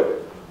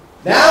do.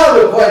 Now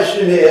the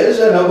question is,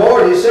 and I've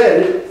already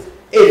said it,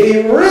 if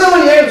He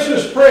really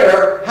answers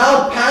prayer,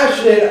 how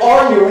passionate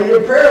are you in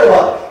your prayer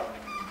life?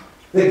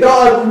 That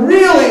God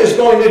really is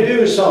going to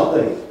do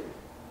something.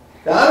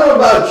 Now, I don't know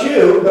about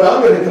you, but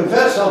I'm going to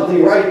confess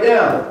something right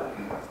now.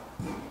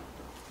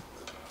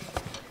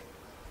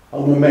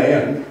 I'm a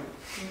man.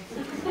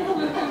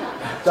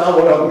 That's not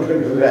what I'm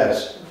going to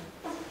confess.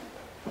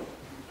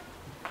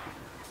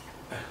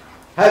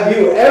 Have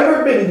you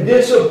ever been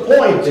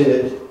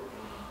disappointed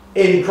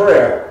in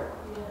prayer?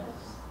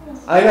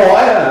 I know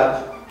I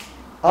have.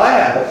 I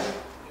have.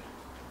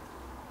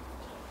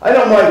 I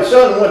know my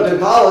son went to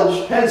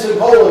college,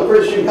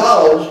 Pascoag-03-13-22-Christian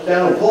College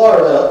down in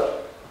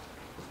Florida.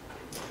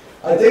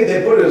 I think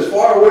they put it as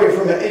far away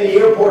from any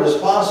airport as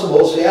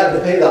possible, so you had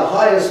to pay the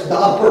highest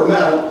dollar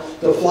amount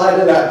to fly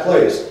to that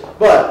place.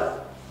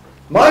 But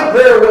my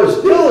prayer was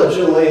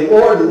diligently,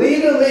 Lord,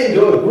 lead him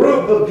into a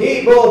group of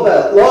people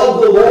that love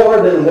the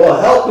Lord and will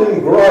help him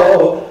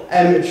grow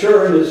and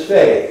mature in his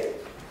faith.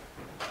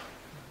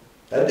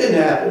 That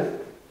didn't happen.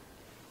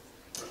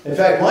 In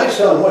fact, my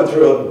son went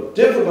through a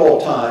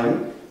difficult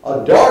time,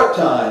 a dark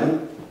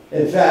time.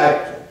 In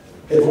fact,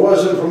 if it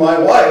wasn't for my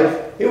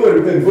wife, he would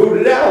have been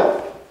booted out.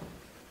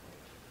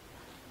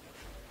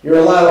 You're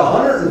allowed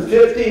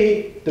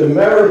 150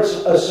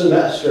 demerits a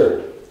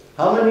semester.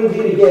 How many do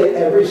you get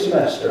every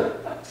semester?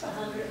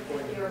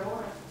 150 or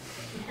more.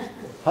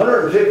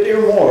 150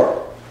 or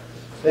more.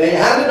 They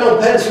had to know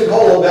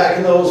Pensacola back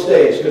in those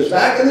days, because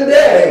back in the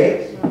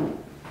day,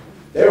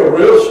 they were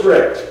real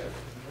strict.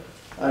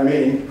 I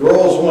mean,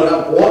 girls went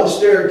up one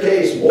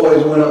staircase,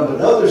 boys went up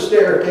another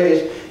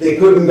staircase. They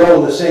couldn't go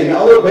in the same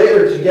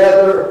elevator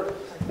together.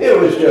 It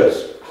was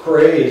just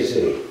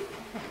crazy.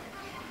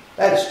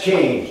 That's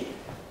changed.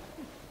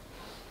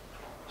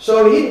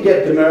 So he'd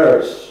get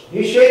demerits.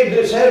 He shaved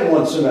his head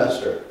one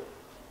semester.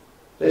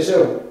 They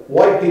said,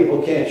 white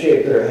people can't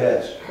shave their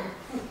heads.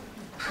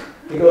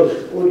 He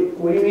goes, what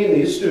do you mean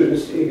these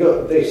students?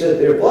 They said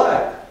they're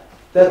black.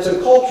 That's a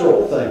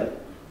cultural thing.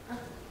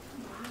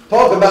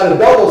 Talk about a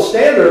double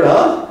standard,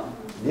 huh?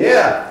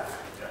 Yeah.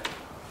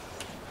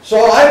 So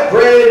I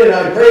prayed and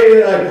I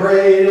prayed and I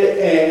prayed,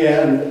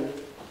 and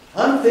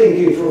I'm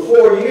thinking for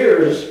 4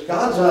 years,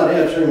 God's not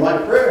answering my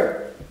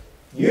prayer.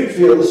 You'd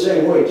feel the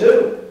same way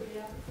too.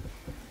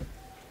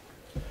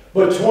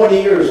 But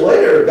 20 years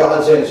later,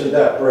 God's answered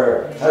that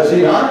prayer. Has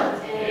He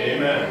not?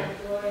 Amen.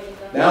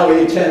 Now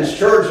he attends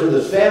church with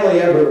his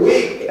family every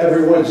week.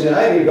 Every Wednesday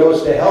night he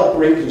goes to help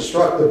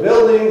reconstruct the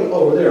building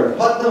over there in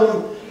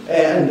Putnam.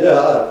 And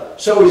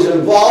so he's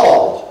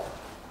involved.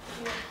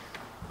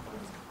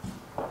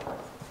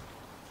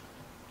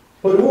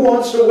 But who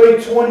wants to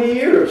wait 20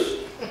 years?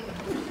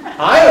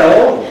 I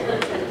don't.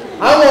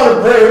 I want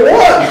to pray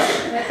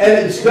once, and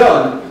it's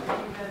done.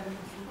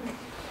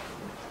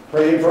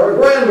 Praying for our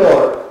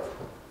granddaughter.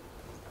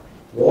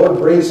 Lord,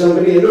 bring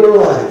somebody into her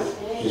life.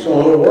 She's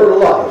going to Word of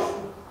Life.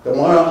 Don't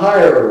want to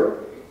hire her.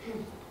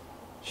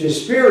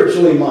 She's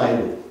spiritually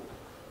minded.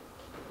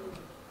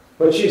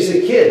 But she's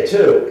a kid,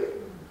 too.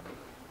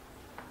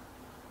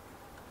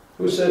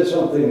 Who said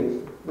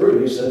something?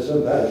 Rudy said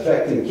something about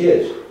affecting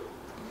kids.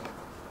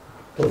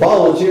 To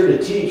volunteer to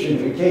teach in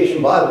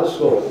Vacation Bible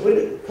School.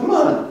 Come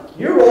on,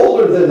 you're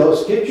older than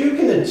those kids. You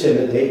can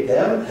intimidate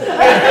them.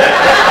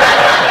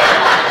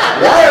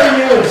 Why are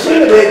you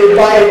intimidated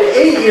by an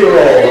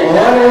 8-year-old? I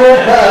don't know,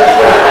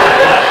 Pastor.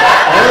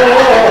 I don't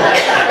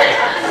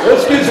know.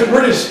 Those kids are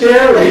pretty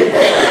scary.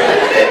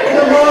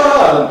 Come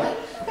on.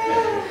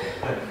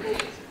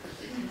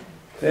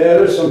 Yeah,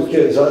 there's some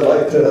kids I'd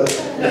like to...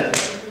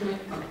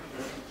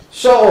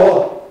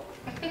 So,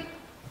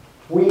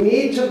 we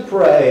need to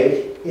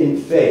pray in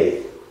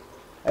faith.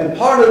 And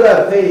part of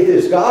that faith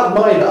is God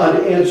might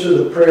not answer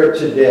the prayer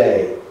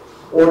today,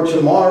 or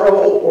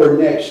tomorrow, or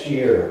next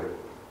year.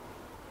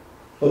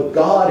 But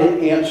God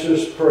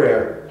answers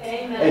prayer.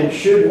 Amen. And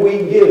should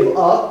we give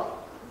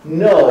up?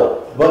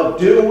 No. But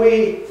do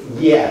we?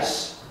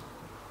 Yes.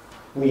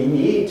 We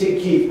need to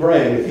keep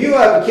praying. If you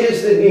have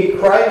kids that need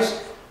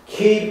Christ,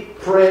 keep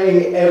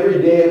praying every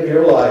day of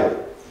your life.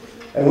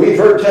 And we've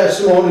heard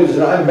testimonies,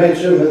 and I've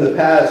mentioned them in the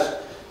past,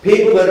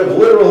 people that have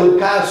literally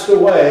passed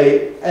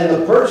away, and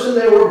the person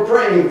they were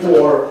praying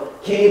for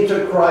came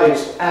to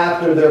Christ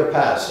after their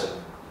passing.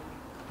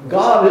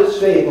 God is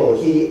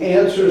faithful. He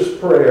answers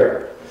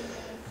prayer.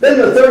 Then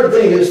the third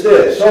thing is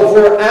this. So if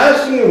we're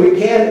asking, we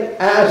can't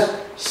ask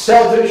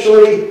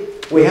selfishly.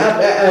 We have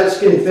to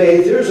ask in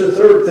faith. Here's the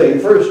third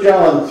thing. 1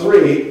 John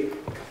 3,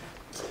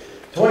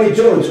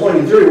 22 and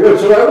 23.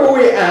 Whatsoever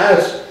we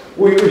ask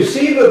We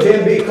receive of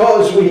him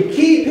because we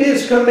keep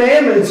his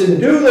commandments and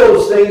do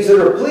those things that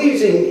are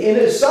pleasing in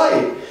his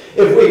sight.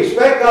 If we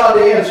expect God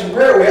to answer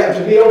prayer, we have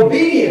to be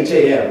obedient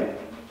to him.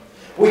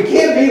 We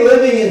can't be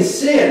living in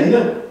sin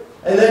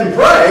and then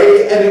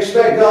pray and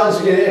expect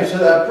God to answer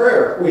that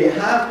prayer. We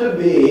have to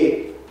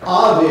be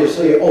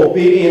obviously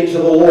obedient to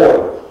the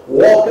Lord.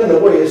 Walk in the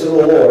ways of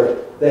the Lord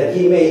that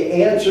he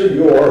may answer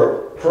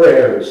your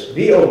prayers.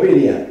 Be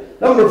obedient.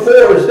 Number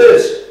 4 is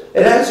this.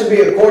 It has to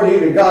be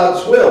according to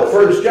God's will.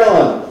 1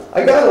 John.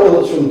 I got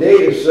all this from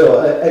Dave's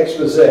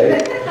expose.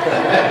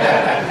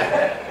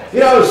 You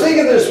know, I was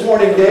thinking this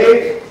morning,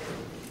 Dave,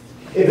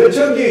 if it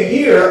took you a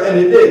year, and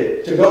it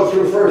did, to go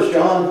through 1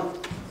 John,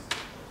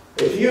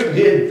 if you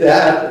did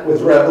that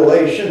with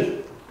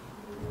Revelation,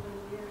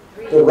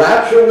 the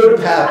rapture would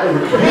have happened.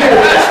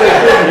 Years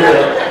they've been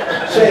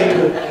here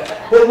saying,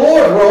 but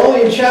Lord, we're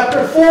only in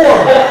chapter 4.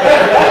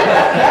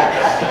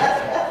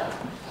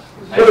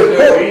 Next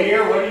to be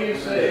here, what do you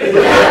say?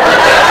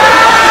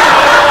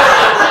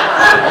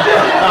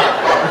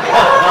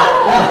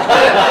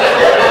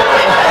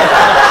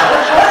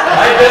 I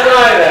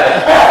deny that.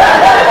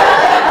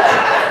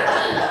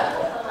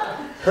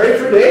 Pray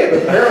for Dave,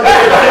 apparently.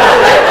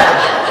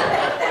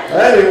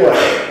 Anyway,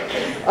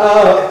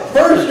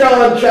 1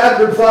 John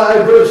chapter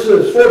 5,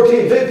 verses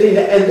 14, 15,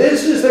 and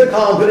this is the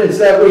confidence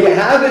that we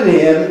have in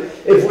him.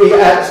 If we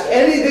ask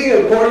anything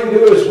according to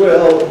his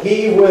will,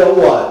 he will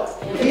what?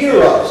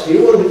 Hear us. He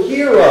will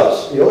hear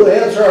us. He will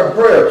answer our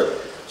prayers.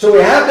 So we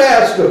have to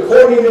ask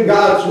according to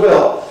God's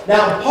will.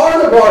 Now,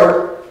 part of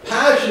our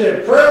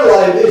passionate prayer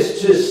life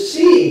is to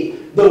see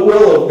the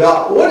will of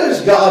God. What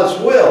is God's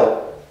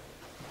will?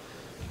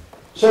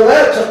 So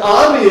that's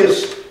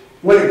obvious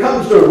when it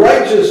comes to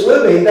righteous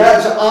living.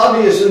 That's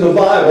obvious in the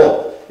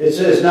Bible. It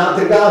says not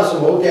to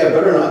gossip. Okay, I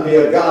better not be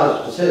a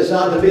gossip. It says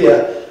not to be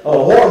a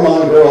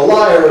whoremonger, a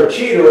liar, a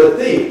cheater, a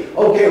thief.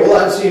 Okay, well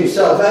that seems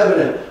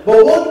self-evident.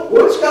 But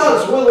what's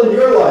God's will in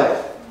your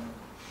life?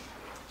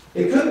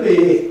 It could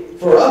be,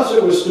 for us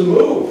it was to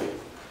move.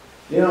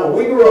 You know,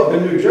 we grew up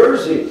in New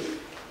Jersey.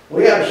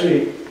 We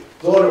actually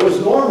thought it was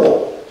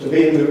normal to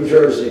be in New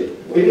Jersey.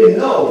 We didn't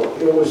know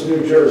it was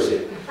New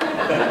Jersey. We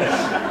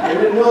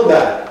didn't know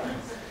that.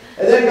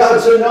 And then God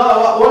said, no,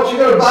 I want you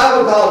to go to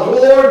Bible college.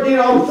 Well, Lord, you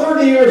know, I'm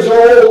 30 years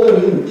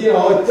old, and, you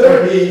know, at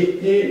 30,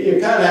 you're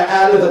kind of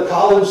out of the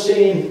college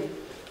scene.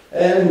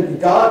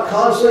 And God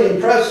constantly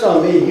impressed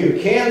on me, you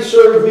can't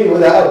serve me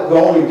without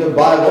going to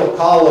Bible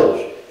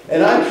college.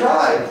 And I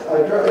tried.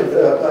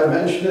 I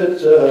mentioned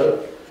it,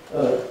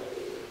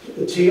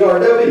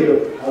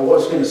 TRW. I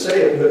was going to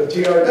say it, but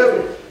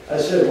TRW. I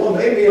said, well,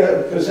 maybe,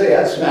 because they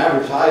had some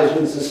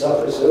advertisements and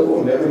stuff. I said,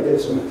 well, maybe get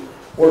some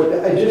work.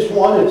 I just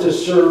wanted to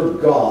serve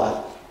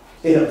God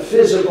in a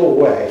physical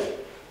way,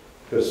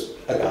 because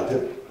I got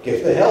the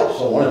gift of help.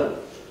 So I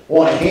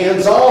want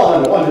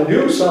hands-on, I want to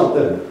do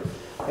something.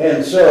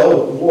 And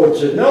so the Lord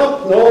said,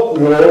 no.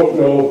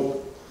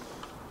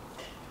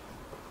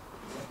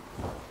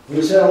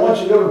 He said, I want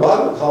you to go to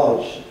Bible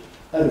college.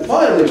 And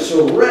finally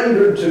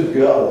surrendered to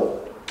go.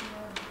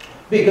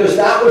 Because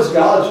that was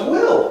God's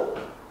will.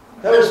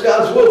 That was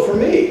God's will for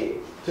me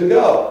to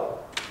go.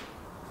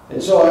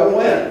 And so I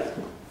went.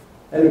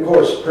 And of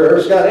course,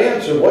 prayers got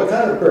answered. What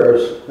kind of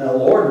prayers? Now,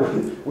 Lord,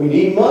 we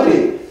need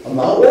money. I'm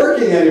not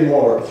working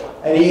anymore.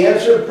 And he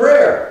answered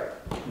prayer.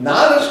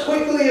 Not as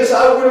quickly as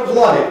I would have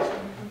liked.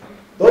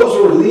 Those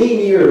were lean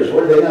years,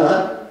 were they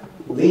not?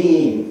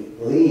 Lean.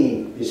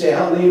 You say,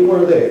 how lean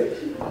were they?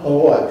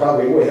 Oh, I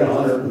probably weighed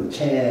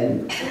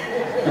 110,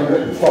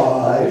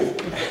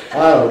 105.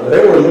 I don't know.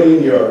 They were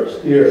lean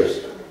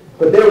years.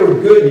 But they were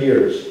good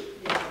years.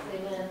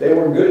 They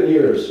were good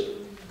years.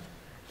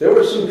 There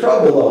was some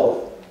trouble, though.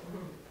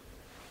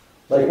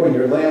 Like when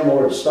your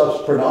landlord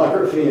stuffs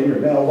pornography in your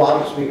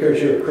mailbox because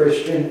you're a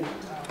Christian.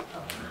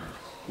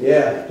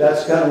 Yeah,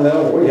 that's kind of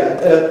landlord we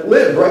had.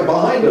 Lived right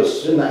behind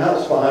us, in the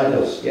house behind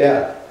us.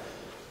 Yeah,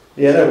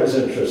 that was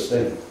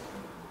interesting.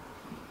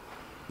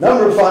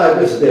 Number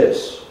 5 is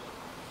this.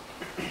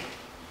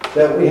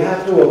 That we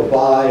have to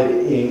abide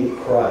in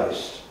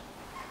Christ.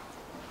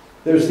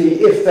 There's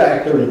the if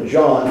factor in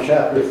John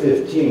chapter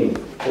 15,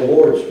 the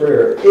Lord's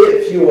Prayer.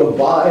 If you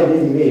abide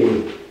in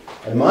me,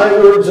 and my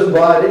words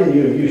abide in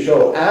you, you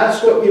shall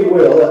ask what you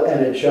will,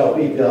 and it shall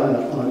be done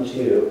unto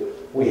you.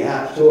 We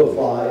have to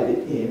abide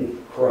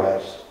in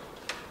Christ.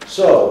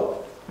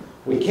 So,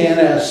 we can't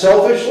ask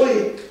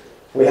selfishly.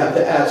 We have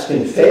to ask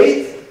in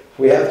faith.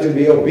 We have to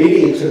be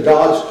obedient to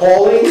God's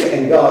calling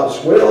and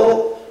God's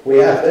will. We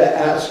have to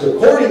ask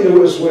according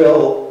to his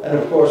will. And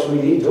of course,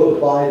 we need to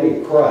abide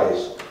in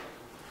Christ.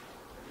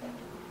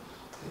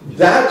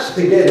 That's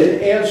to get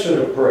an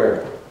answer to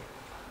prayer.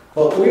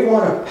 But we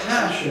want a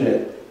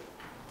passionate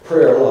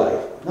prayer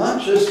life.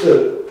 Not just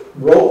a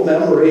rote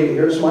memory,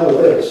 here's my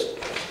list.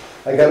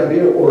 I got to be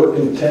at work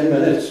in 10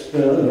 minutes.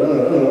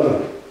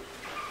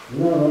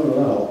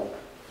 No.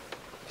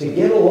 To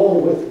get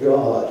along with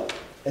God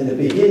and to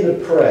begin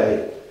to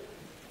pray.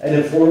 And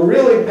if we're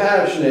really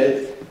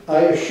passionate,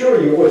 I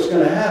assure you what's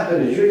going to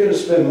happen is you're going to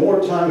spend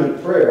more time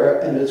in prayer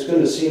and it's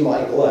going to seem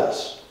like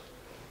less.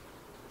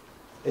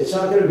 It's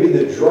not going to be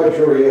the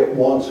drudgery it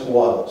once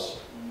was.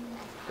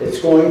 It's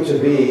going to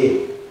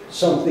be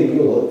something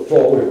you look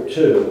forward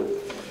to.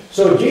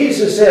 So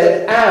Jesus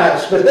said,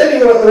 ask, but then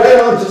he went right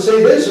on to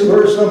say this in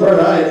verse number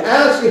 9,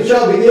 ask, it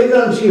shall be given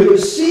unto you,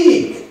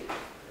 seek,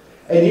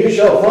 and you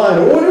shall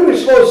find. What are we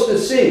supposed to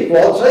seek?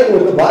 Well, I'll tell you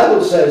what the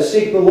Bible says,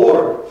 seek the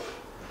Lord.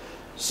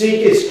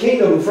 Seek his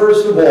kingdom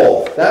first of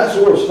all. That's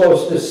what we're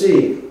supposed to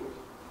seek.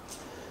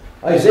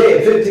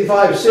 Isaiah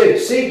 55:6,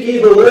 seek ye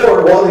the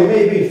Lord while he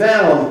may be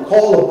found,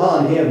 call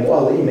upon him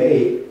while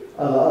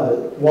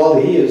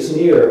he is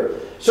near.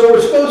 So we're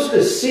supposed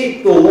to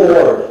seek the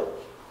Lord.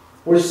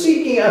 We're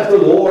seeking after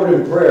the Lord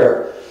in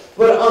prayer.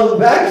 But on the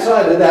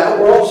backside of that,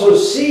 we're also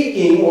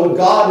seeking what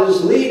God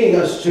is leading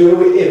us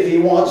to if he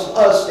wants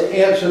us to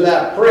answer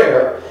that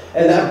prayer.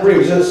 And that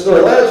brings us to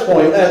the last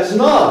point. That's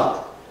knock.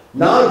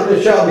 Knock and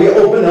it shall be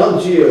opened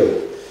unto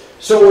you.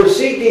 So we're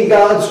seeking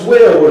God's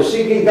will. We're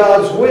seeking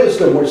God's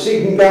wisdom. We're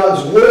seeking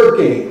God's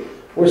working.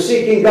 We're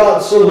seeking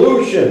God's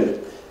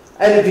solution.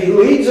 And if he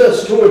leads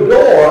us to a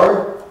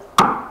door,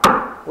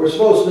 we're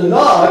supposed to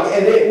knock,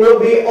 and it will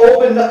be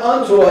opened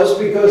unto us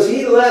because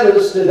he led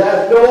us to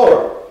that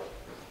door.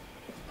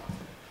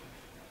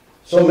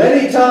 So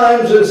many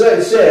times, as I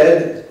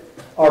said,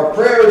 our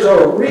prayers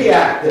are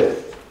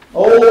reactive.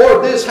 Oh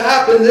Lord, this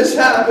happened,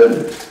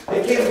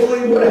 I can't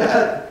believe what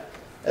happened.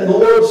 And the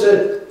Lord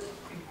said,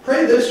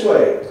 pray this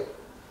way.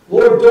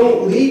 Lord,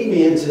 don't lead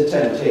me into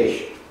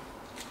temptation.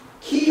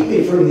 Keep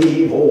me from the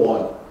evil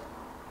one.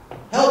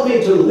 Help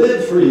me to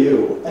live for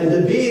you and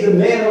to be the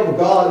man of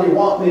God you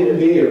want me to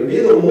be, or be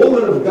the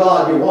woman of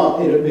God you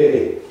want me to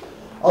be.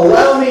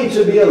 Allow me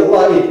to be a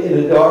light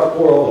in a dark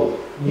world.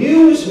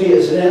 Use me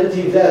as an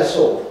empty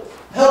vessel.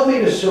 Help me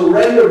to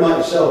surrender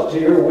myself to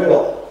your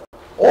will.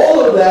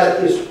 All of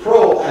that is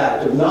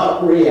proactive,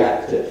 not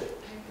reactive.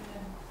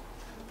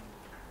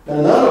 Now,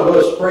 none of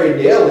us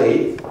pray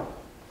daily.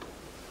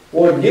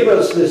 Lord, give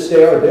us this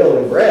day our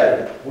daily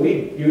bread.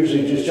 We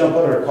usually just jump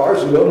on our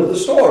cars and go to the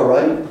store,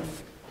 right?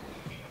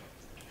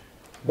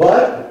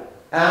 But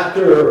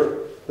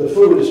after the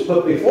food is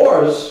put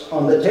before us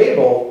on the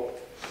table,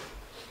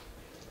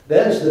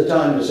 then's the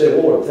time to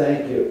say, Lord,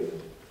 thank you.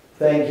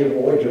 Thank you for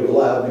what you've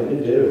allowed me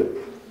to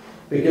do.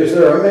 Because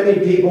there are many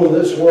people in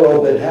this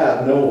world that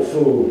have no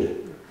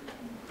food,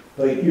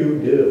 but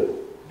you do.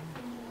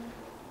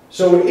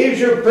 So is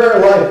your prayer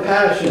life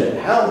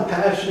passionate? How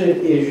passionate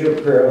is your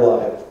prayer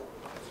life?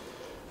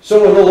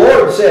 So when the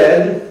Lord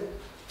said,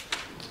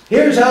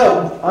 here's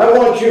how I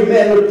want you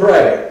men to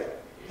pray,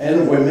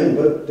 and women,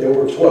 but there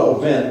were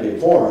 12 men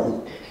before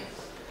him.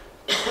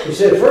 He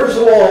said, first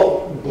of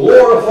all,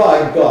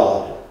 glorify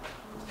God.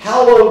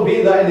 Hallowed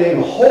be thy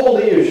name.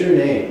 Holy is your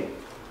name.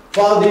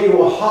 Father,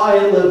 you are high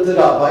and lifted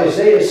up.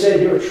 Isaiah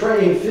said, your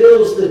train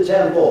fills the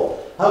temple.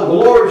 How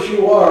glorious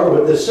you are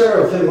with the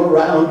seraphim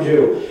around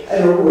you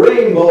and a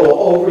rainbow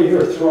over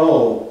your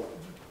throne.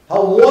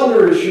 How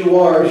wondrous you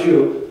are as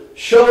you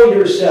show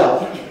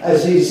yourself,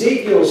 as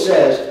Ezekiel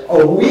says,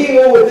 a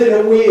wheel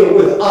within a wheel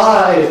with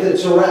eyes that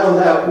surround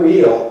that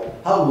wheel.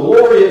 How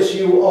glorious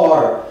you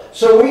are.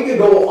 So we could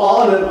go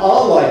on and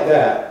on like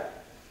that.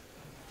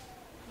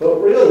 But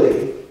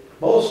really,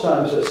 most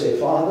times I say,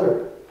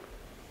 Father,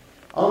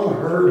 I'm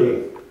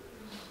hurting.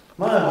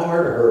 My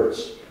heart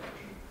hurts.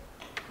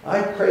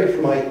 I pray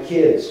for my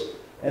kids,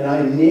 and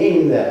I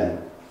name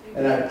them,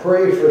 and I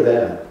pray for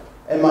them,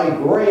 and my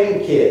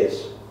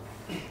grandkids.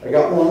 I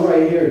got one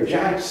right here,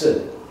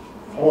 Jackson.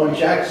 I want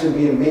Jackson to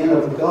be a man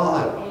of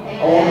God.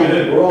 I want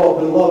him to grow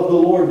up and love the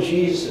Lord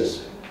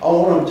Jesus. I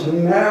want him to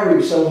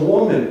marry some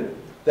woman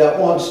that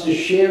wants to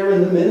share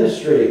in the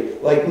ministry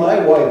like my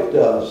wife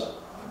does.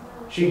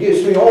 She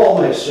gives me all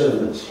my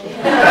sermons.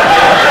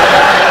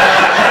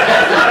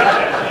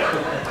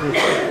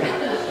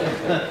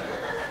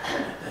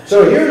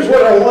 So here's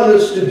what I want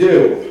us to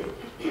do.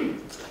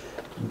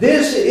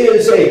 This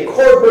is a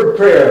corporate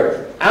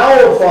prayer.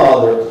 Our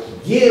Father,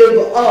 give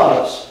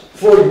us,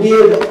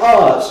 forgive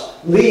us,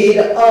 lead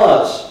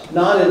us,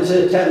 not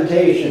into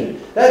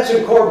temptation. That's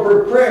a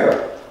corporate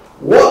prayer.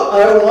 What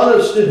I want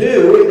us to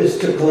do is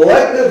to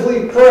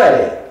collectively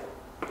pray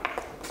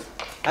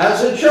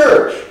as a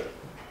church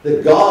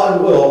that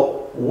God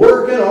will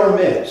work in our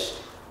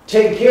midst,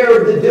 take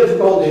care of the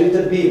difficulties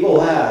that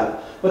people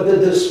have, but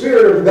that the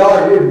Spirit of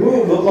God would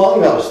move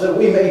among us, that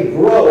we may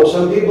grow.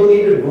 Some people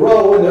need to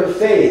grow in their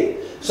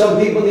faith. Some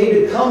people need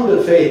to come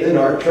to faith in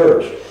our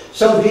church.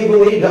 Some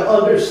people need to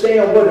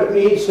understand what it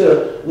means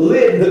to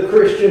live the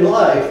Christian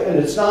life. And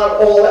it's not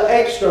all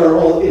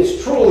external,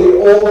 it's truly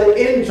all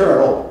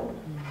internal.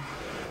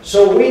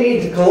 So we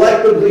need to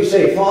collectively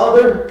say,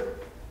 Father,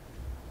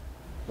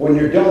 when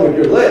you're done with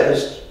your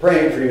list,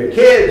 praying for your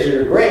kids or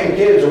your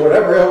grandkids or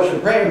whatever else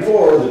you're praying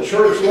for, or the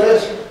church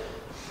list,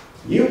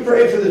 you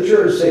pray for the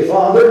church. Say,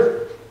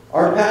 Father,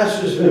 our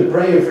pastor's been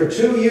praying for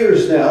 2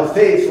 years now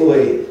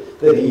faithfully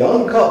that a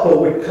young couple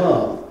would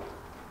come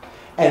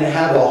and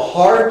have a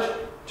heart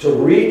to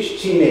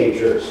reach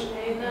teenagers.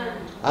 Amen.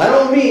 I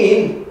don't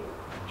mean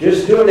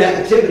just do an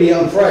activity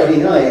on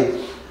Friday night.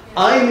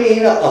 I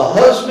mean a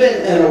husband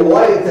and a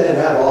wife that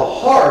have a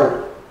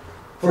heart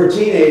for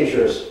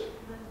teenagers.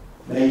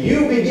 Now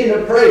you begin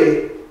to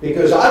pray,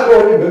 because I've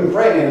already been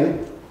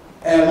praying,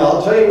 and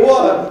I'll tell you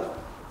what,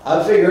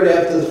 I figured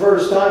after the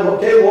first time,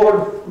 okay,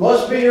 Lord,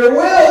 must be your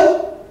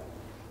will.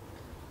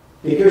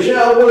 Because you're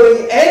not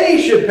willing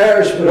any should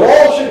perish, but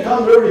all should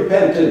come to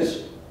repentance.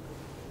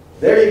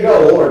 There you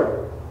go,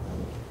 Lord.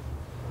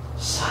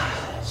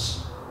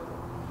 Silence.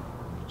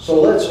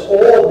 So let's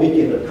all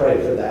begin to pray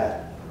for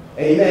that.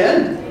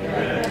 Amen?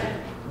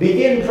 Amen.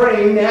 Begin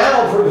praying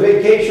now for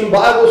Vacation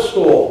Bible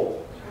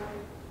School.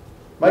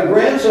 My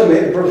grandson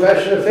made a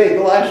profession of faith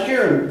last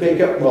year,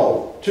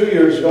 2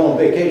 years ago in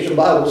Vacation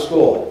Bible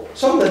School.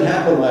 Something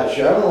happened last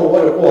year. I don't know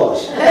what it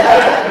was.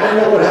 I don't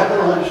know what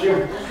happened last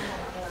year.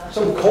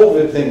 Some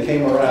COVID thing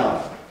came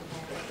around.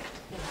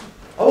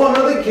 I want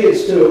other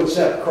kids to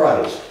accept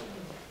Christ.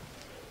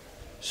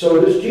 So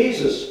does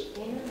Jesus.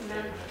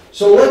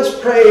 So let's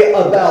pray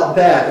about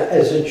that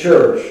as a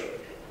church.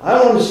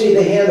 I want to see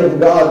the hand of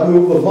God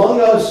move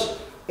among us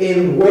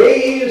in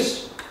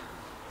ways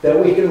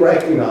that we can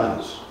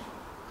recognize.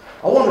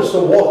 I want us to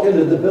walk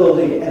into the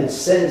building and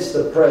sense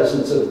the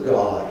presence of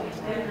God.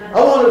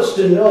 I want us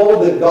to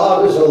know that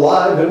God is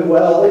alive and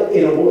well.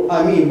 We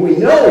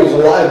know He's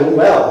alive and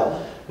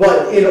well,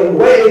 but in a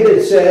way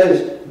that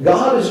says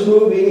God is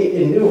moving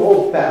in New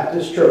Hope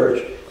Baptist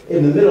Church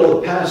in the middle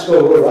of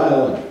Pascoag, Rhode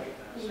Island.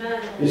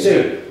 You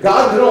see,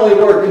 God can only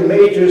work in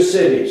major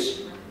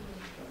cities.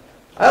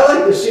 I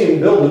like to see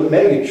Him build a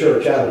mega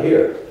church out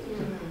here.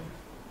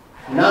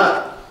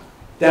 Not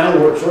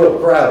down where it's real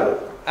crowded.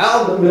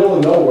 Out in the middle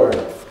of nowhere.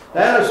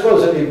 Now, I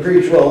suppose if you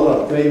preach well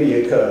enough, maybe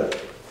you could.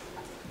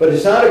 But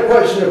it's not a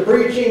question of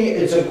preaching,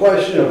 it's a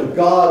question of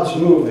God's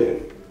moving.